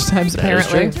them a bunch of times, That is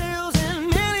apparently. true.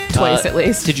 Twice at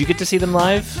least. Did you get to see them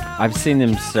live? I've seen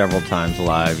them several times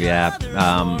live. Yeah,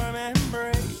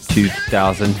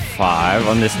 2005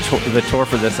 on this the tour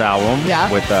for this album.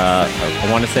 Yeah. With I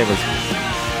want to say it was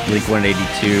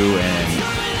Blink-182, and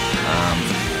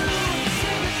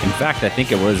in fact, I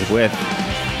think it was with.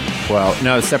 Well,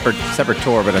 no, separate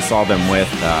tour, but I saw them with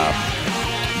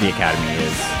the Academy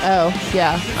is, Oh,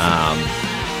 yeah.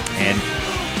 and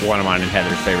one of mine and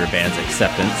Heather's favorite bands,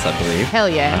 Acceptance, I believe. Hell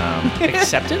yeah.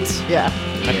 Acceptance? Yeah.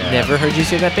 I've never heard you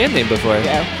say that band name before.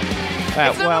 Yeah.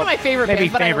 It's not one of my favorite maybe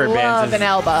bands, but favorite I love bands is- an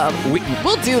album.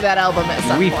 We'll do that album at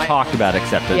some We've point. talked about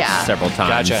Acceptance Yeah. several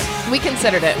times. Gotcha. We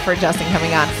considered it for Justin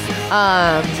coming on.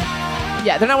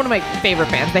 Yeah, they're not one of my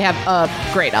favorite bands. They have a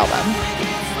great album.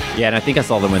 Yeah, and I think I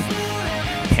saw them with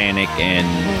Panic and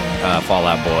Fall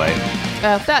Out Boy.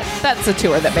 That's a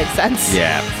tour that makes sense.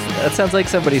 Yeah. That sounds like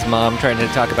somebody's mom trying to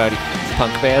talk about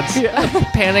punk bands. Yeah.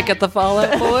 Panic at the Fall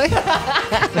Out Boy.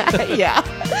 Yeah.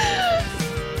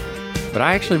 But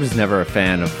I actually was never a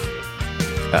fan of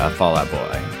Fall Out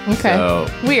Boy. Okay. So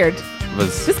Weird. it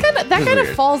was That it kind was of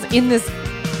weird. falls in this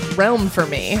realm for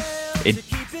me. It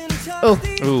Oh,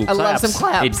 Ooh, I love some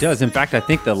claps. it does. In fact, I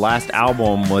think the last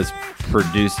album was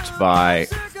produced by,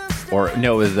 or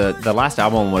no, it was the last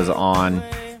album was on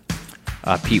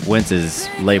Pete Wentz's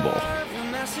label.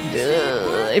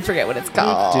 I forget what it's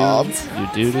called.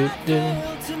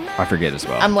 I forget as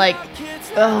well. I'm like,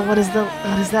 oh, what is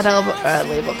that album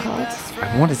label called?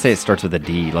 I want to say it starts with a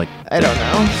D. Like I don't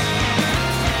know.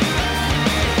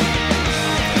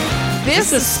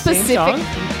 This the same specific song?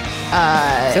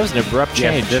 That was an abrupt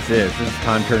change. Yes, this is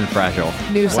Time Turned Fragile.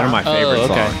 New One of my song. favorite Oh,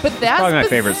 okay. songs. But that probably my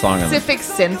favorite song. specific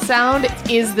synth sound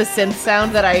is the synth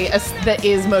sound that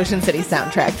is Motion City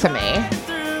soundtrack to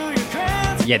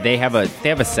me. Yeah, they have a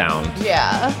sound.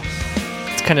 Yeah.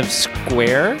 It's kind of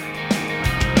square,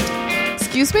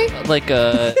 Excuse me? like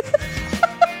a.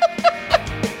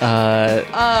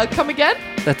 Come again?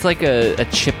 That's like a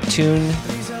chiptune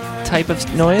type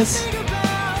of noise.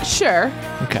 Sure.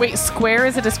 Okay. Wait, square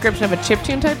is a description of a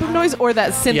chiptune type of noise or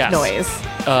that synth Yes. noise?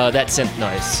 That synth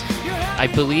noise. I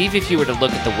believe if you were to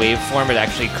look at the waveform, it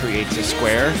actually creates a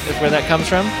square. Is where that comes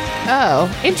from. Oh,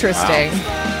 interesting.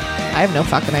 I have no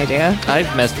fucking idea.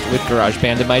 I've messed with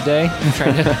GarageBand in my day. I'm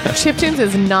trying to. Chiptunes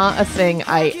is not a thing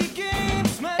I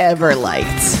ever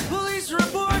liked.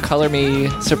 Color me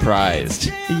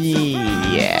surprised.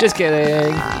 Yeah. Just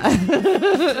kidding.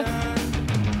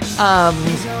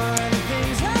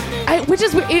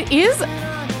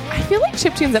 I feel like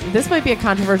chiptunes, this might be a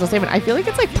controversial statement. I feel like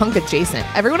it's like punk adjacent.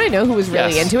 Everyone I know who was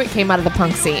really Yes. into it came out of the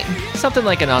punk scene. Something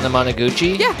like an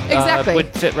Anamanaguchi. Yeah, exactly. Would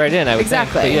fit right in, I would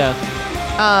Exactly. think. But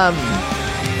yeah.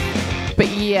 But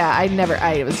yeah,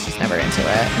 I was just never into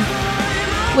it.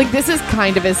 Like, this is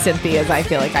kind of as synthy as I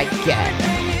feel like I get.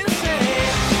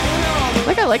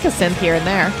 Like, I like a synth here and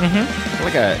there.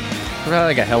 Like a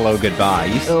hello goodbye.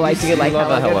 Oh, I do like love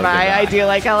a Hello Goodbye. I do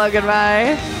like Hello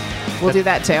Goodbye. We'll do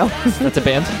that too. That's a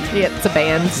band? Yeah, it's a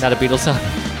band. Not a Beatles song?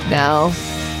 No.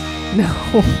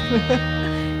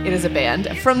 It is a band.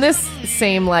 From this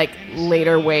same, like,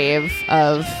 later wave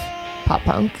of pop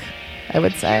punk, I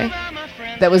would say.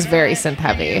 That was very synth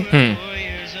heavy.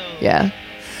 Yeah.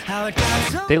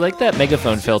 They like that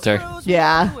megaphone filter.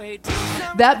 Yeah.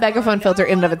 That megaphone filter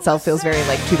in and of itself feels very,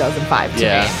 like, 2005 to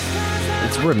Yeah. me.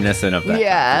 It's reminiscent of that.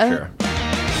 Yeah. For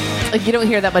sure. Like, you don't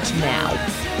hear that much now.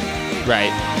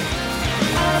 Right.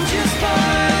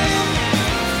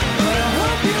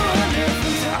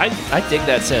 I dig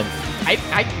that synth.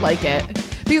 I like it.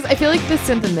 Because I feel like the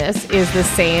synth in this is the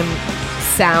same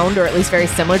sound, or at least very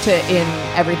similar to in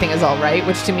Everything Is All Right,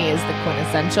 which to me is the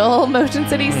quintessential Motion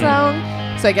City song.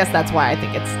 So I guess that's why I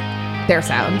think it's their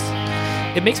sound.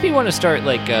 It makes me want to start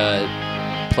like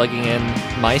plugging in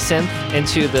my synth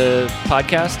into the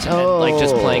podcast and like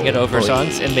just playing it over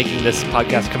songs and making this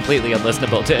podcast completely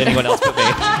unlistenable to anyone else but me.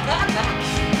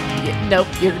 Nope,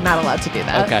 you're not allowed to do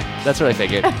that. Okay, that's what I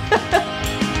figured.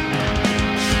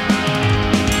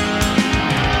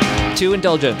 Too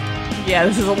indulgent. Yeah,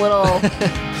 this is a little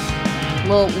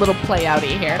play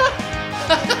outy here.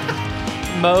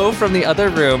 Mo from the other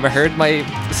room heard my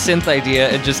synth idea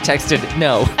and just texted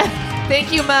no.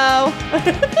 Thank you, Mo.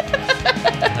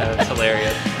 That's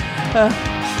hilarious.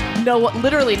 No,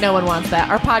 literally no one wants that.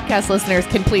 Our podcast listeners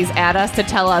can please add us to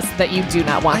tell us that you do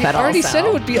not want that. I already also said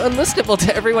it would be unlistenable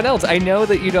to everyone else. I know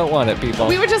that you don't want it, people.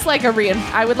 We would just like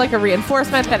I would like a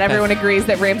reinforcement that everyone agrees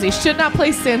that Ramsey should not play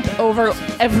synth over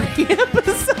every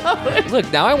episode.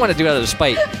 Look, now I want to do it out of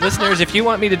spite. Listeners, if you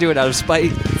want me to do it out of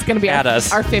spite, It's going to be add our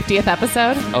us. 50th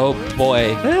episode. Oh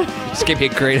boy, this gave me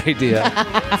a great idea.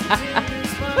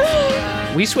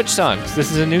 We switched songs. This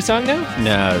is a new song now?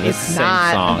 No, this It's is the same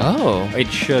not. song. Oh.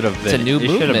 It should have been. It's a new It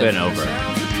should have movement. been over.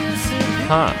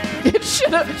 Huh. It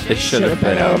should have. It should have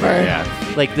been over. Yeah.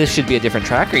 Like this should be a different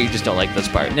track, or you just don't like this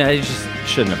part? No, you just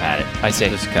shouldn't have had it. I see.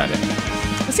 Just cut it.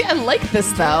 See, I like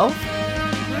this though.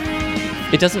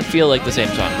 It doesn't feel like the same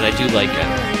song, but I do like it.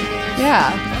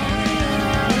 Yeah.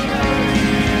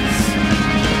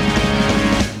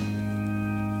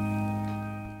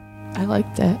 I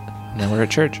liked it. Now we're at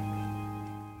church.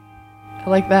 I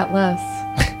like that less.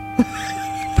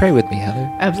 Pray with me, Heather.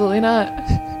 Absolutely not.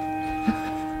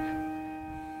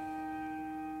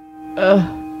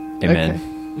 Ugh. Amen.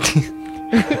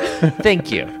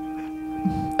 Thank you.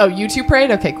 Oh, you two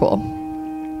prayed? Okay, cool.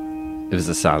 It was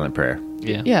a silent prayer.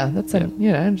 Yeah. Yeah, that's I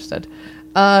understood.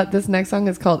 This next song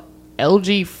is called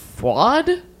LG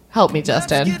Fraud. Help me,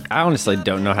 Justin. I honestly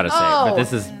don't know how to say it, but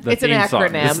this is the it's an theme song.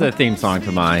 acronym. This is the theme song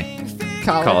to my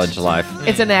college life.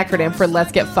 It's an acronym for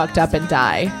Let's Get Fucked Up and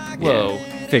Die. Whoa.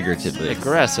 Yeah, figuratively.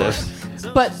 Aggressive.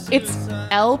 But it's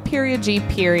L.G.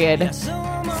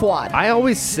 Fuad. I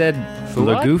always said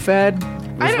Fuad? Lagoofad.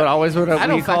 I Was don't- always what I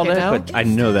don't we called it, fucking know. but I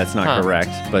know that's not Huh.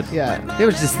 correct. But Yeah. it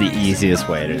was just the easiest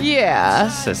way to Yeah.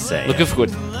 say. Look at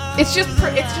good. It's just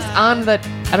on the,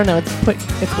 I don't know,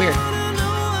 it's weird.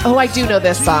 Oh, I do know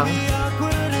this song.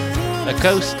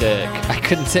 Acoustic. I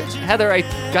couldn't say. Heather, I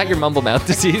got your mumble mouth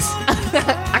disease.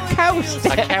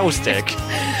 Acoustic. Acoustic.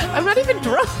 I'm not even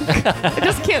drunk. I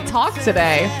just can't talk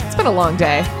today. It's been a long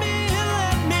day.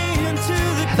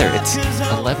 Heather, it's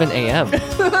 11 a.m.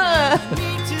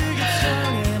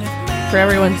 For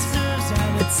everyone,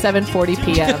 it's 7:40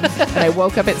 p.m. and I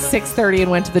woke up at 6:30 and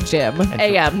went to the gym.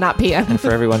 A.m., not p.m. And for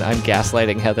everyone, I'm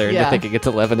gaslighting Heather into Yeah. thinking it's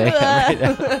 11 a.m. right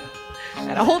now.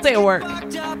 And a whole day of work.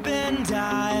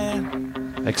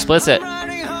 Explicit.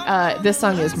 This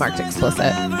song is marked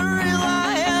explicit.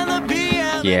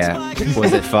 Yeah.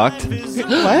 Was it fucked?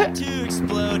 What?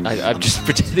 I'm just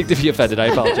pretending to be offended. I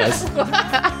apologize.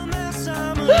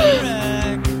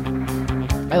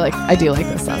 I do like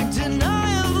this song.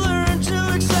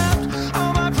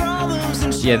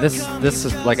 Yeah, this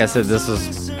is like I said, this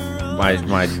is my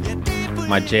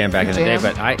my jam back in the day, Jam?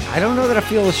 but I don't know that I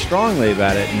feel as strongly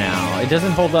about it now. It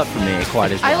doesn't hold up for me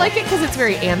quite as well. I like it because it's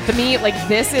very anthemy. Like,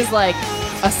 this is like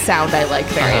a sound I like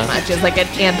very much. It's like an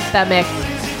anthemic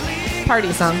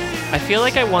party song. I feel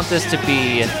like I want this to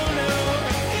be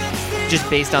just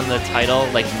based on the title,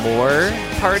 like more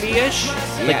party-ish.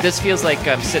 Yeah. Like this feels like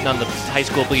I'm sitting on the high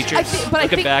school bleachers I looking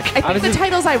think, back. I think the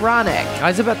title's ironic. I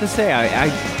was about to say, I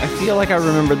feel like I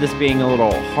remember this being a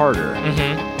little harder.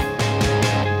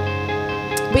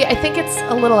 But yeah, I think it's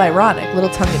a little ironic, a little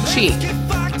tongue-in-cheek.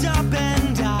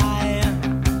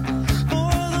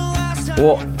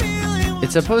 Well,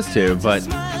 it's supposed to, but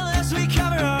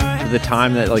the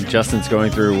time that like Justin's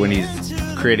going through when he's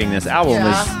creating this album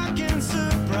is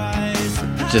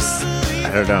just,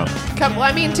 I don't know. Well,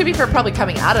 I mean, to be fair, probably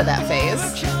coming out of that phase.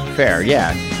 Fair,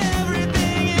 yeah.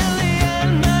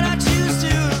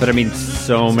 But I mean,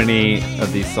 so many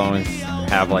of these songs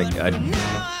have like a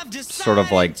sort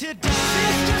of like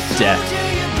death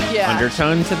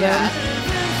undertone to them.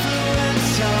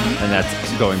 And that's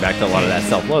going back to a lot of that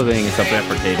self-loathing and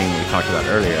self-deprecating we talked about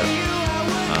earlier.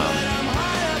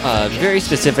 Very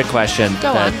specific question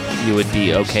Go that on. you would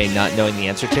be okay not knowing the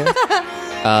answer to.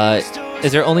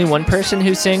 Is there only one person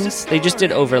who sings? They just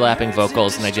did overlapping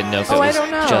vocals, and I didn't know if it I was don't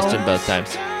know. Justin both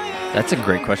times. That's a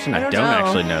great question. I don't don't know.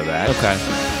 actually know that. Okay.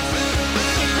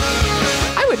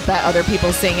 I would bet other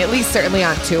people sing, at least certainly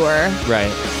on tour.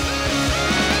 Right.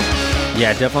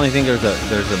 Yeah, I definitely think there's a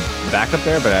backup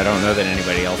there, but I don't know that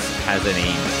anybody else has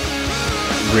any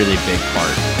really big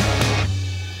part.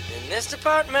 In this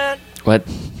department. What?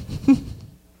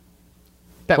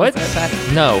 That What? Was bad.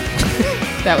 No.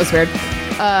 That was weird.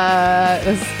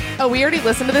 We already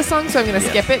listened to this song, so I'm going to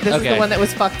skip it. This is Okay. the one that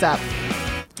was fucked up.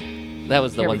 That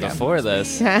was the Here one we go. before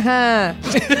this. Okay.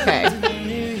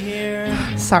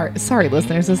 Sorry,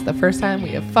 listeners. This is the first time we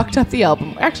have fucked up the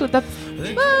album. Actually, that's...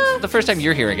 The first time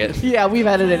you're hearing it. yeah, we've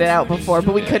edited it out before,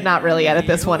 but we could not really edit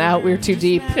this one out. We were too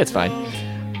deep. It's fine.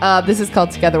 This is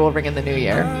called Together We'll Ring in the New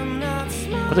Year.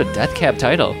 What a Death Cab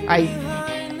title.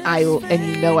 And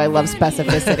you know I love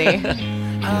specificity.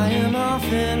 I am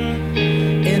often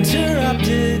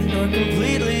interrupted or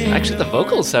completely. Actually, the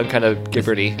vocals sound kind of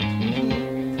Gibberty.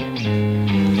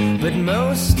 But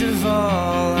most of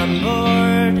all, I'm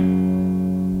bored.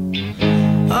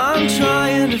 I'm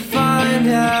trying to find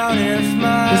out if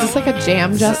my. Is this like a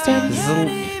jam, Justin?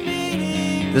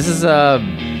 This is I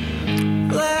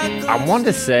want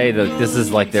to say that this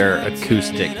is like their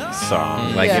acoustic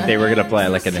song. Like Yeah. if they were gonna play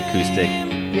like an acoustic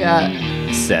Yeah.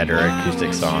 set or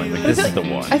acoustic song, like this is the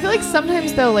one. I feel like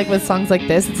sometimes though, like with songs like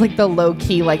this, it's like the low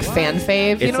key like fan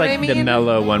fave. You It's know like what I mean? the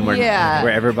mellow one where Yeah.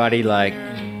 where everybody like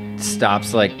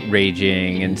stops like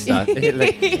raging and stuff. It,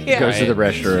 like, Yeah. goes to the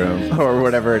restroom or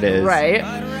whatever it is. Right.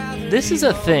 This is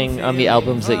a thing on the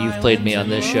albums that you've played me on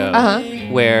this show,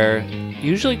 where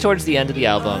usually towards the end of the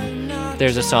album,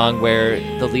 there's a song where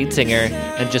the lead singer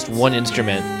and just one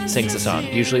instrument sings the song,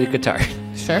 usually the guitar.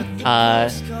 Sure.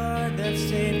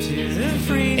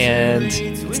 And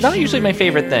it's not usually my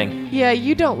favorite thing. Yeah,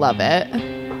 you don't love it.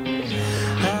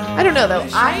 I don't know though.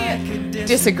 I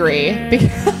disagree.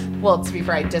 Because, well, to be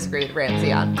fair, I disagree with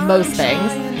Ramsey on most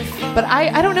things. But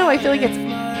I don't know. I feel like it's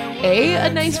a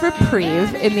nice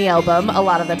reprieve in the album a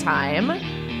lot of the time.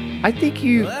 I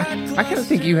kind of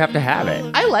think you have to have it.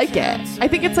 I like it. I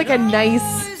think it's like a nice.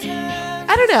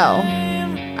 I don't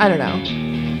know.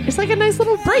 It's like a nice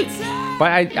little break.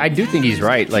 But I do think he's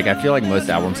right. Like I feel like most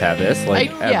albums have this. Like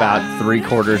yeah. about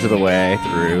 3/4 of the way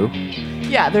through.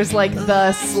 Yeah, there's like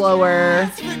the slower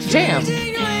jam.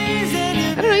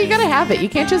 I don't know. You gotta have it. You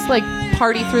can't just like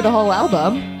party through the whole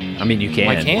album. I mean, you can.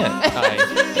 I can't.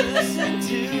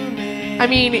 I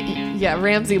mean, yeah,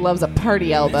 Ramsey loves a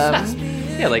party album.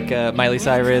 Yeah, like Miley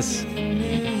Cyrus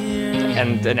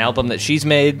and an album that she's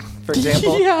made, for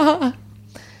example. Yeah.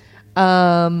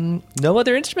 No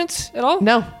other instruments at all?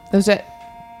 No, that was it.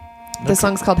 The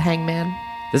song's called Hangman.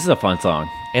 This is a fun song.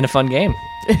 And a fun game.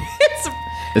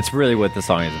 It's really what the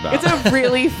song is about. It's a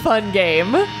really fun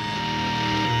game. Man,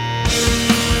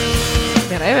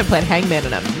 I haven't played Hangman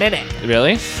in a minute.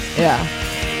 Really? Yeah.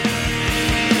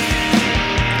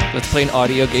 Let's play an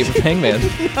audio game of Hangman.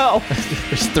 No,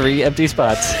 There's 3 empty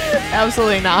spots.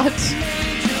 absolutely not.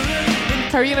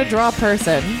 How are you going to draw a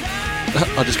person?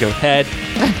 I'll just go head.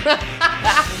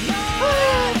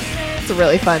 It's a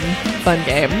really fun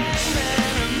game.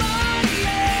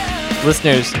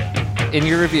 Listeners, in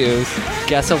your reviews,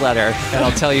 guess a letter, and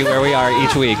I'll tell you where we are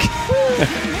each week.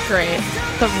 Great.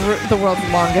 The world's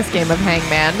longest game of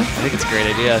Hangman. I think it's a great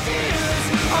idea.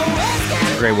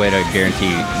 It's a great way to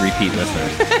guarantee repeat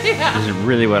listeners. This is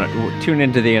really what tune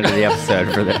into the end of the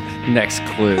episode for the next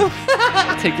clue.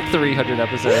 take 300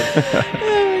 episodes.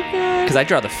 Because I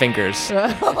draw the fingers.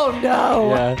 Oh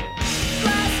no. Yeah.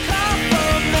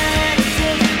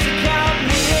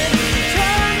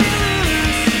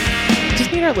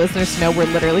 Just need our listeners to know we're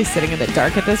literally sitting in the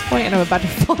dark at this point, and I'm about to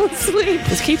fall asleep.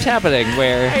 This keeps happening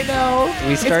where I know.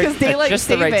 we start it's 'cause daylight at just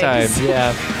the right time. savings.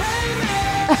 Yeah.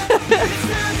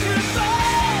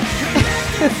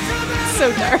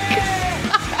 So dark.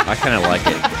 I kind of like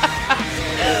it.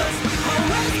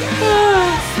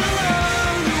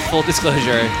 Full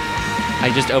disclosure,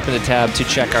 I just opened a tab to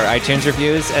check our iTunes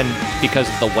reviews, and because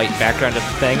of the white background of the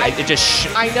thing, it just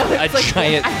I know. It's a like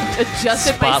giant I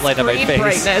adjusted spotlight my on my screen face.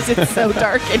 brightness. It's so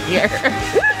dark in here. I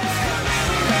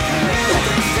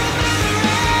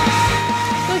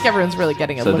feel like everyone's really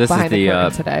getting a So look this is behind the the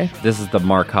curtain today. this is the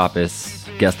Mark Hoppus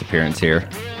guest appearance here.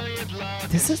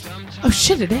 This is. Oh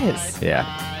shit! It is. Yeah.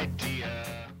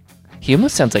 He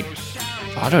almost sounds like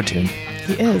auto-tune.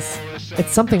 He is.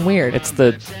 It's something weird. It's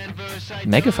the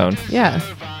megaphone. Yeah.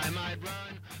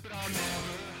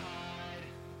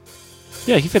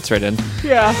 Yeah, he fits right in.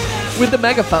 Yeah. With the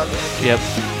megaphone. Yep.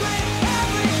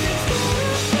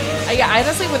 Yeah.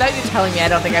 Honestly, without you telling me, I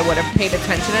don't think I would have paid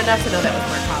attention enough to know that was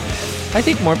Mark Hoppus. I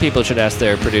think more people should ask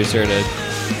their producer to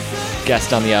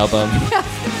guest on the album.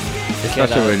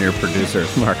 Especially when your producer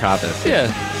is Mark Hoppus. Yeah.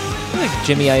 Like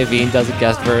Jimmy Iovine does a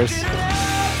guest verse.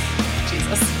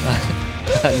 Jesus.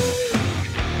 on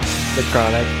The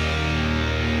Chronic.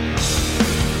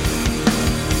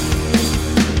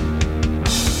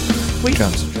 Wait,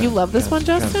 Drums, you love this one,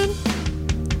 Justin?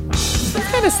 It's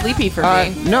kind of sleepy for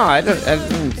me. No, I don't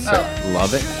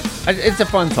love it. It's a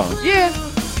fun song. Yeah.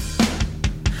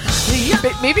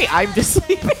 Maybe I'm just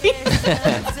sleepy.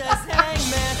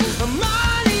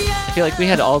 I feel like we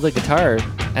had all the guitar,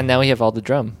 and now we have all the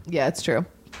drum. Yeah, it's true.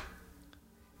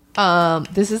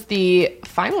 This is the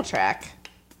final track,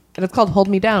 and it's called "Hold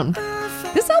Me Down."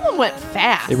 This album went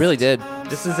fast. It really did.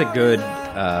 This is a good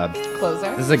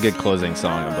Closer. this is a good closing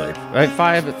song, I believe. Right,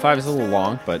 five is a little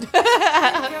long, but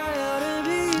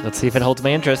Let's see if it holds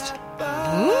my interest.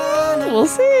 We'll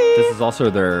see. this is also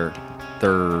their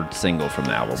third single from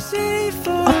the album.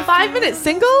 A 5-minute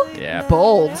single? Yeah.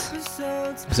 Bold.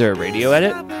 Is there a radio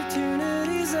edit?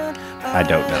 I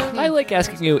don't know. I like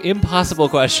asking you impossible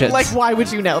questions. Like, why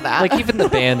would you know that? Like even the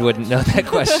band wouldn't know that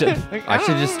question. I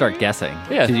should just start guessing.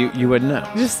 Yeah. 'Cause you wouldn't know.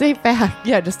 just say fact.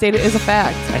 Yeah, just state it as a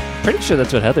fact. I'm pretty sure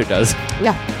that's what Heather does.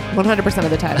 Yeah, 100% of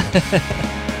the time.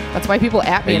 That's why people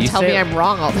at me Yeah, and you tell say me it- I'm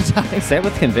wrong all the time. Say it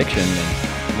with conviction,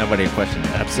 and nobody will question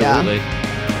it. Absolutely.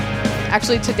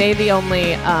 Actually, today the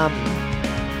only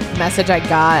message I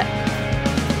got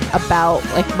about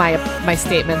like my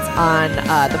statements on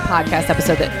the podcast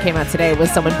episode that came out today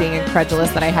was someone being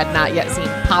incredulous that I had not yet seen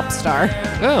Popstar.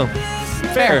 Oh,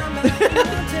 fair.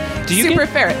 Do you Super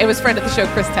fair. It was friend of the show,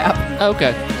 Chris Tapp.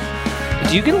 Okay.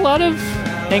 Do you get a lot of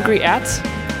angry ats?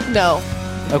 No,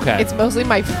 Okay. it's mostly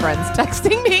my friends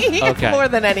texting me Okay. more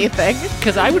than anything.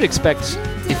 Because I would expect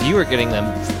if you were getting them,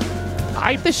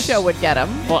 The show would get them.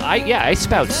 Well, I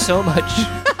spout so much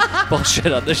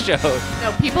bullshit on the show.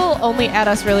 No, people only add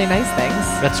us really nice things.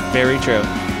 That's very true.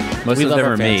 Most We of love them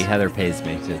our are me. fans. Heather pays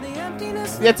me to.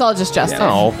 It's all just Justin.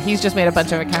 Yeah. Oh. He's just made a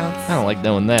bunch of accounts. I don't like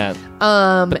knowing that.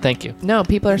 But thank you. No,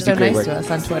 people are so do great nice work. to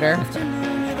us on Twitter.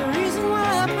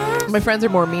 My friends are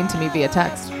more mean to me via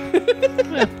text.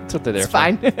 That's what they're there It's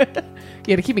fine. You got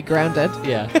to keep me grounded. for.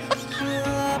 Yeah.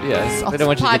 Yes. They don't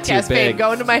want you to get Podcast too fame big.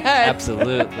 going to my head.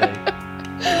 Absolutely.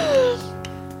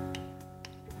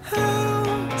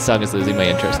 Song is losing my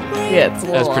interest. Yeah, it's a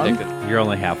As little long. predicted. You're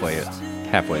only halfway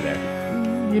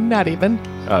there. You're not even.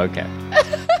 Oh, okay.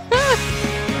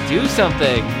 Do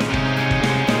something.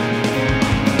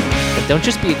 But don't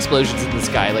just be explosions in the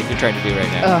sky like you're trying to do right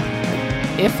now.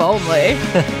 Ugh. If only.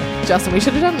 Justin, we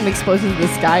should have done an Explosions in the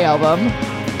Sky album.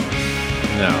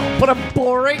 No. What a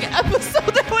boring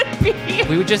episode that would be.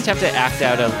 We would just have to act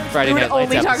out a Friday We would Night Lights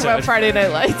only talk episode. about Friday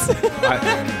Night Lights.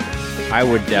 I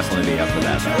would definitely be up for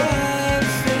that.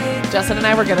 Justin and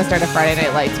I were going to start a Friday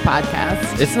Night Lights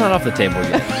podcast. It's not off the table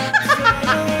yet.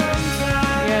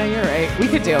 Yeah, you're right. We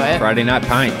could do it. Friday night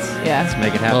pints. Yeah. Let's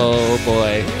make it happen. Oh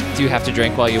boy. Do you have to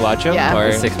drink while you watch them? Yeah. Or...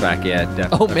 A six pack, yeah,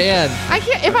 definitely. Oh man. I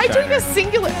can't. If I drink a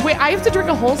singular. Wait, I have to drink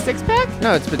a whole 6-pack?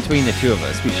 No, it's between the two of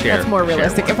us. We share. That's more share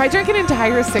realistic. one. If I drank an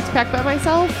entire 6-pack by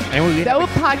myself, and we that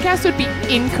podcast would be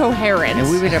incoherent. and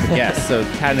we would have a guest, so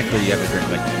technically you have to drink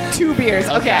like 2 beers.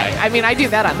 Okay. Okay. I mean, I do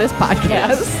that on this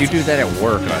podcast. you do that at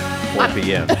work on 4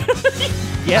 p.m.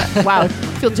 Yeah. Wow.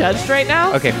 Feel judged right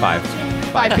now? Okay, 5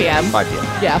 5 p.m. 5 p.m.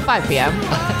 Yeah, 5 p.m.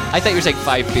 I thought you were saying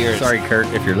 5 beers. Sorry, Kurt,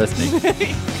 if you're listening.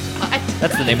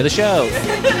 That's the name of the show.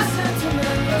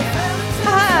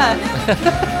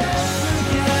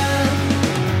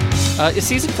 Is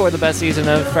season 4 the best season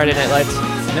of Friday Night Lights?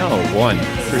 No, one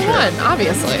for sure. One,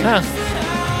 obviously. Huh.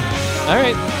 All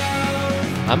right.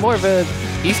 I'm more of a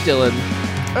East Dillon.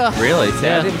 Really? See,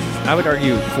 Yeah. I would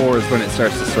argue 4 is when it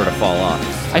starts to sort of fall off.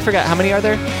 I forgot, how many are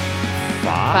there?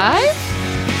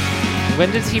 5?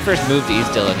 When did he first move to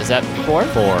East Dillon? Is that 4?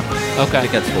 4. I Okay.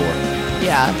 think that's 4.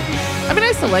 Yeah. I mean,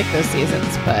 I still like those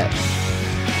seasons, but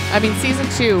I mean, season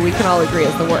 2 we can all agree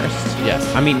is the worst. Yes.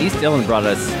 I mean, East Dillon brought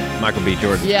us Michael B.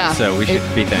 Jordan. Yeah. So we should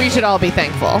be thankful. We should all be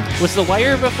thankful. Was The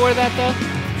Wire before that, though?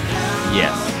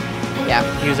 Yes. Yeah.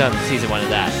 He was on season 1 of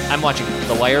that. I'm watching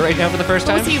The Wire right now for the first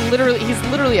But time. was he's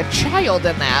literally a child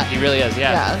in that. He really is,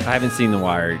 yeah. I haven't seen The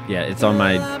Wire yet. It's on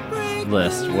my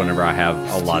list whenever I have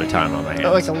a lot of time on my hands.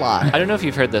 Like a lot. I don't know if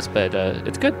you've heard this, but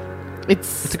it's good.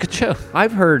 It's It's a good show.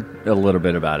 I've heard a little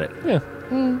bit about it. Yeah.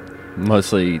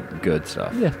 Mostly good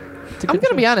stuff. Yeah. It's a I'm good gonna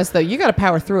show. be honest though, you gotta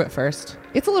power through it first.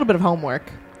 It's a little bit of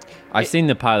homework. I've seen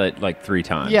the pilot like 3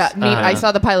 times. Yeah, I Uh-huh.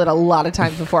 saw the pilot a lot of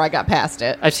times before I got past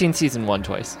it. I've seen season 1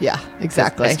 twice. Yeah,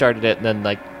 exactly. I started it and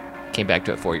then came back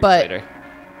to it 4 years But- later.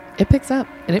 It picks up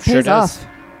and it Sure pays does. off.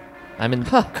 I'm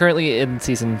Huh. currently in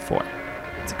season 4.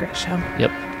 It's a great show. Yep.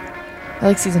 I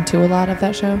like season 2 a lot of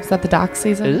that show. Is that the doc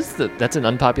season? It is that's an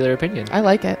unpopular opinion. I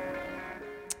like it.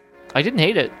 I didn't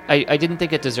hate it. I didn't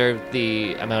think it deserved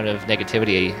the amount of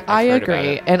negativity. I I've heard about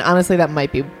agree, it. and honestly, that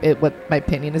might be what my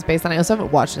opinion is based on. I also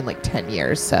haven't watched it in like 10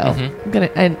 years, so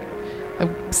Mhm.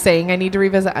 I'm saying I need to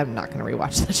revisit. I'm not gonna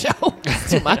rewatch the show.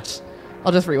 It's too much.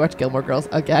 I'll just rewatch Gilmore Girls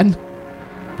again.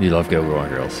 You love Gilmore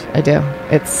Girls. I do.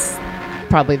 It's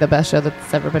probably the best show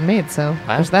that's ever been made. So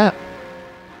Wow. there's that.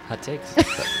 Hot takes.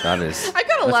 That is. I've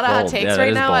got a that's lot of hot bold. takes Yeah, that right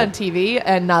is now bold. on TV,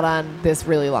 and not on this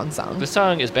really long song. The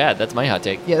song is bad. That's my hot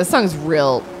take. Yeah, this song's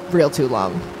real too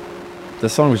long. The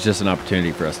song was just an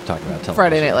opportunity for us to talk about television.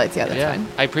 Friday Night Lights. Yeah, that's yeah, fine.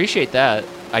 I appreciate that.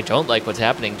 I don't like what's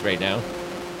happening right now.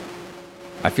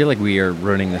 I feel like we are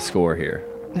running the score here.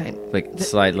 Fine. Like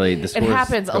slightly. The It score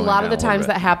happens a lot of the times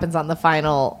that happens on the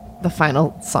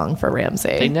final song for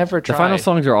Ramsey. They never try. The final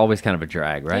songs are always kind of a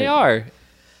drag, right? They are.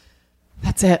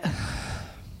 That's it.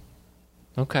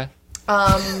 Okay.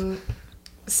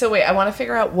 So wait, I want to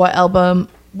figure out what album.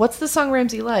 What's the song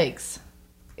Ramsey likes?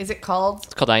 Is it called?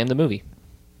 It's called I Am the Movie.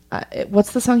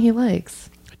 What's the song he likes?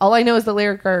 All I know is the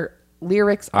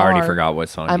lyrics I already are, forgot what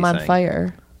song I'm he on sang.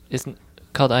 fire. Isn't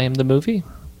called I Am the Movie?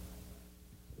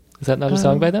 Is that not a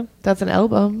song by them? That's an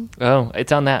album. Oh,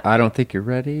 it's on that. I don't think you're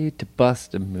ready to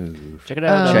bust a move. Check it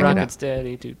out. Oh. I'm Check it rocking out.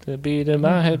 steady to the beat of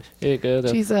my head. Here goes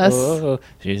the- Jesus. Oh,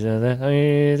 she's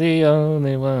the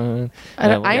only one. I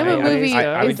Am a Movie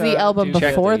I is the album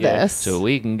before this. So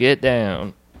we can get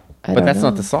down. I But don't that's know.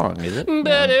 not the song, is it?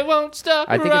 But it won't stop.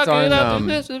 I think it's rocking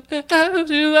on, up to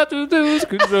you have to lose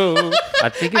control. I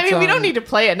think it's I mean, we on- don't need to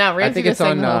play it now. I Ramsey think just it's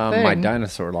sang on the whole thing. My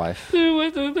Dinosaur Life.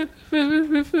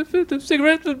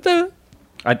 Cigarette.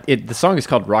 The song is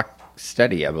called Rock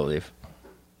Steady, I believe.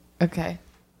 Okay.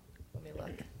 Let me look.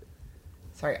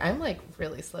 Sorry, I'm like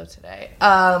really slow today.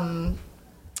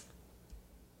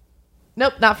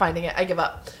 Nope, not finding it. I give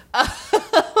up.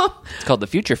 It's called The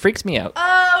Future Freaks Me Out.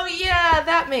 Oh, yeah,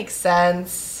 that makes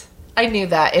sense. I knew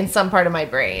that in some part of my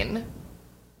brain.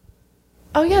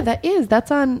 Oh, yeah,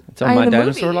 that's on It's on I Am My the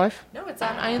Dinosaur Movie. Life? No, it's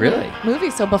on I Am Really? the Movie,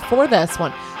 so before this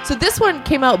one. So this one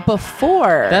came out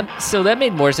before. That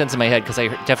made more sense in my head because I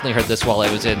definitely heard this while I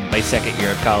was in my second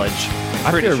year of college. I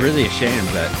Pretty feel sure. really ashamed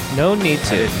that No need I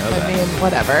to. didn't know I that. mean,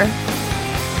 whatever.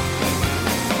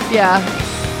 Yeah.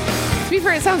 To be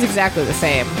fair, it sounds exactly the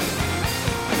same.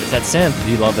 It's that synth.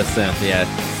 You love the synth, yeah.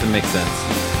 It makes sense.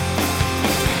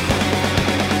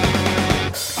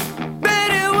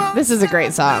 This is a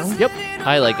great song. Yep,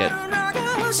 I like it.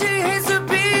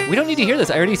 We don't need to hear this.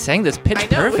 I already sang this pitch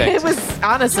perfect. It was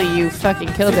honestly, you fucking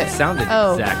killed it. It sounded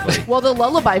exactly. Well, the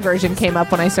lullaby version came up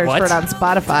when I searched What? for it on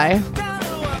Spotify.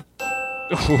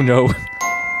 Oh no.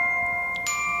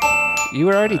 You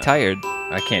were already tired.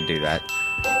 I can't do that.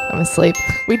 I'm asleep.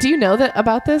 Wait, do you know that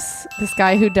about this? This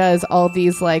guy who does all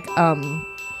these like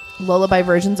lullaby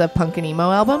versions of punk and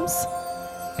emo albums.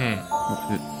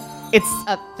 It's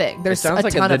a thing. It There's sounds a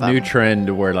like ton the of them. new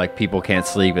trend where like people can't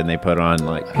sleep and they put on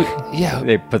like Yeah.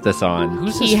 they put this on.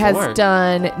 Who's He this has for?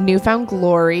 done Newfound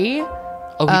Glory.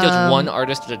 Oh, he does one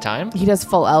artist at a time? He does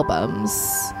full albums.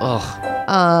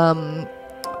 Ugh.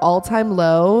 All Time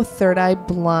Low, Third Eye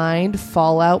Blind,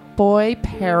 Fallout Boy,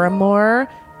 Paramore,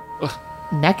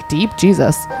 Neck Deep,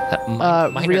 Jesus.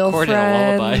 Mine Real recorded a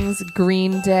lullaby. Friends,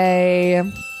 Green Day.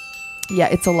 Yeah,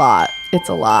 it's a lot. It's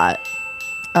a lot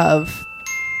of.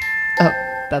 Oh,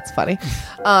 that's funny.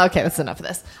 Okay, that's enough of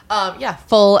this. Yeah,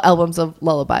 full albums of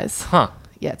lullabies. Huh.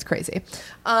 Yeah, it's crazy.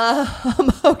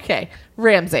 Okay,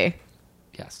 Ramsey,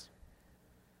 Yes.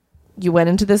 you went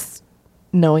into this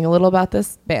knowing a little about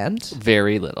this band.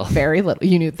 Very little. Very little.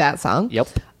 You knew that song. Yep.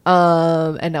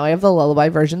 And now I have the lullaby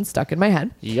version stuck in my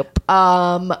head. Yep.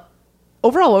 Overall,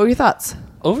 what were your thoughts?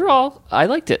 Overall, I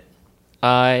liked it.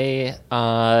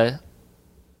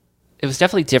 It was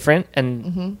definitely different,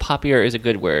 and poppier is a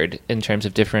good word in terms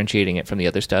of differentiating it from the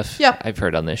other stuff I've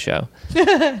heard on this show.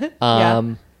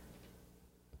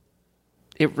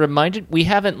 It reminded, we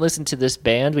haven't listened to this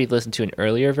band, we've listened to an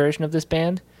earlier version of this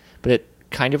band, but it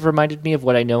kind of reminded me of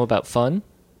what I know about Fun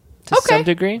to some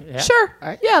degree. Yeah. Sure.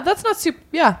 Yeah, that's not super.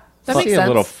 Yeah, that makes sense. A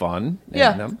little fun.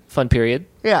 Yeah. In them. Fun period.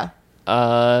 Yeah.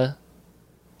 I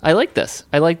like this.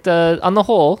 I liked, on the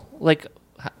whole, like,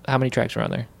 how many tracks were on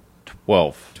there?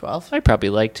 12. I probably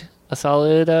liked a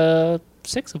solid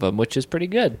 6 of them, which is pretty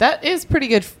good. That is pretty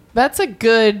good. That's a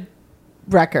good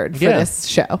record for this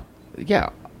show. Yeah.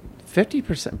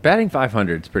 50%. Batting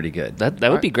 500 is pretty good. That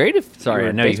would be great if Sorry, you were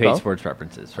I know baseball. you hate sports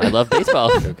references. Right? I love baseball.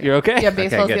 You're okay? Yeah,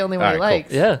 baseball's good. the only All one he right, likes.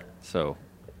 cool. Yeah. So,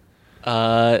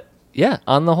 Yeah,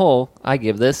 on the whole, I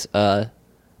give this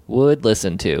would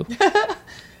listen to.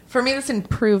 For me, this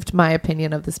improved my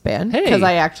opinion of this band Hey. because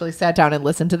I actually sat down and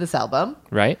listened to this album.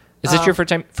 Right? Is this your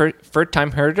first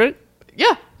time heard it?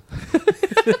 Yeah.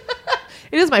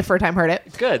 It is my first time heard it.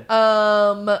 Good.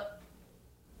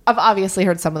 I've obviously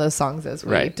heard some of those songs as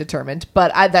we Right. determined,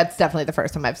 but that's definitely the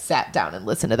first time I've sat down and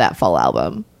listened to that full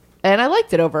album. And I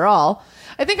liked it overall.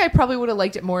 I think I probably would have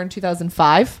liked it more in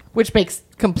 2005, which makes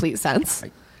complete sense.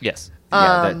 Yes.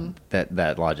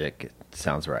 that logic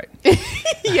sounds right.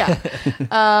 Yeah.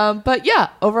 But yeah,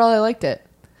 overall I liked it.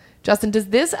 Justin, does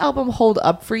this album hold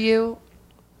up for you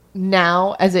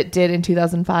now as it did in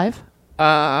 2005?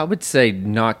 I would say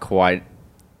not quite.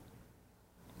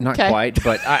 Not Okay. quite,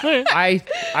 but I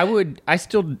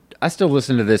still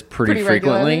listen to this pretty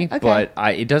regularly? frequently, Okay.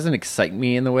 but it doesn't excite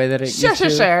me in the way that it Sure, used to.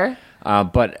 sure.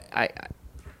 But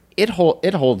it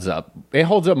holds up. It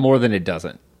holds up more than it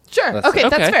doesn't. Sure. That's- Okay,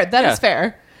 that's Okay. fair. That Yeah. is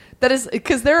fair. That is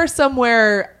because there are some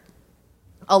where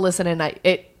I'll listen and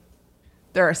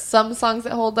there are some songs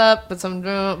that hold up, but some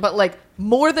don't. But like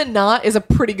more than not is a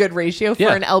pretty good ratio for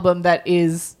Yeah. an album that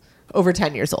is over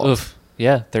 10 years old. Oof.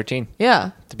 Yeah, 13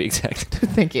 Yeah. to be exact.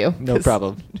 Thank you. No 'Cause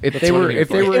problem. If That's they what were, I'm here if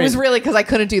they for. were, It was in- really because I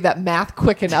couldn't do that math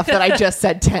quick enough that I just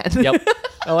said 10. Yep.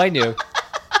 Oh, I knew.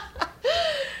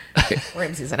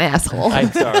 Ramsey's an asshole.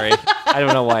 I'm sorry. I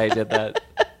don't know why I did that.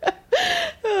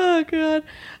 Oh god.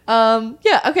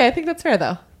 Yeah, okay, I think that's fair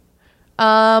though.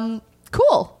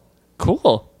 Cool.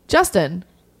 Cool. Justin,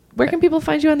 where can people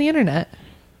find you on the internet?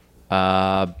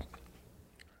 well,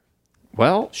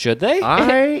 Should they?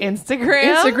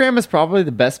 Instagram is probably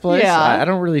the best place. Yeah. I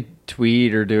don't really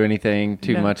tweet or do anything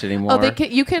too much anymore. Oh,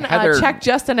 you can Heather check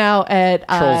Justin out at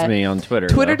trolls me on Twitter.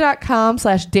 though.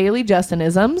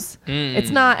 Twitter.com/dailyjustinisms.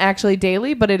 It's not actually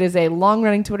daily, but it is a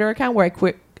long-running Twitter account where I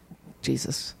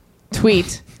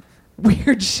tweet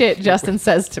weird shit Justin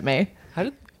says to me. How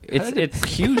did It's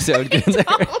Q zone get in there?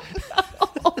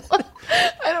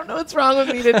 I don't know what's wrong with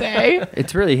me today.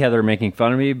 it's really Heather making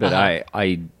fun of me, but I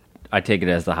take it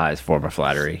as the highest form of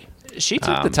flattery. She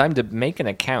took the time to make an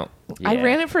account. I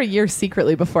ran it for a year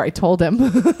secretly before I told him.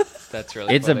 That's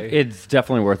really It's funny. it's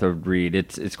definitely worth a read.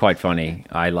 It's quite funny.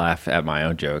 I laugh at my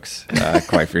own jokes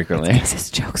quite frequently. His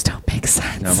jokes don't make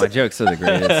sense. No, my jokes are the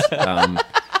greatest.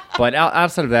 But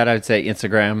outside of that, I would say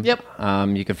Instagram. Yep.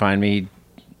 You can find me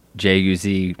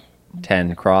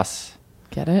JUZ10 cross.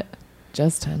 Get it?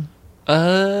 Just 10.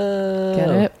 Oh. Get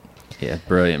it? Yeah,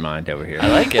 brilliant mind over here. I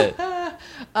like it. Hey,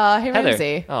 Heather.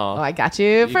 Ramsey. Aw. Oh, I got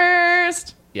you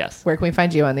first. Yes. Where can we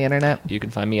find you on the internet? You can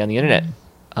find me on the internet.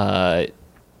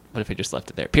 What if I just left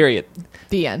it there? Period.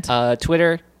 The end.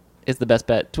 Twitter is the best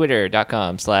bet.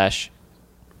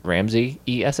 Twitter.com/Ramsey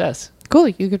ESS. Cool.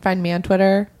 You can find me on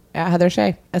Twitter at Heather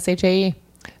Shea, SHAE.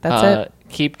 That's it.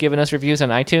 Keep giving us reviews on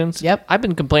iTunes. Yep. I've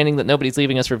been complaining that nobody's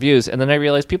leaving us reviews, and then I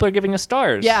realized people are giving us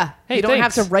stars. Yeah. Hey, you don't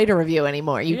thanks. have to write a review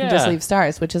anymore. You can just Yeah. leave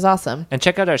stars, which is awesome. And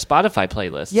check out our Spotify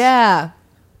playlist. Yeah.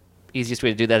 Easiest way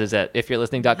to do that is at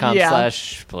ifyou'relistening.com Yeah.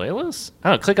 /playlist. I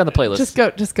don't know. Click on the playlist.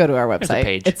 Just go to our website.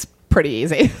 page. It's pretty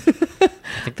easy. I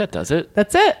think that does it.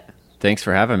 That's it. Thanks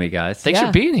for having me, guys. Thanks Yeah.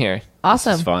 for being here.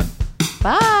 Awesome. It's fun.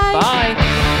 Bye. Bye.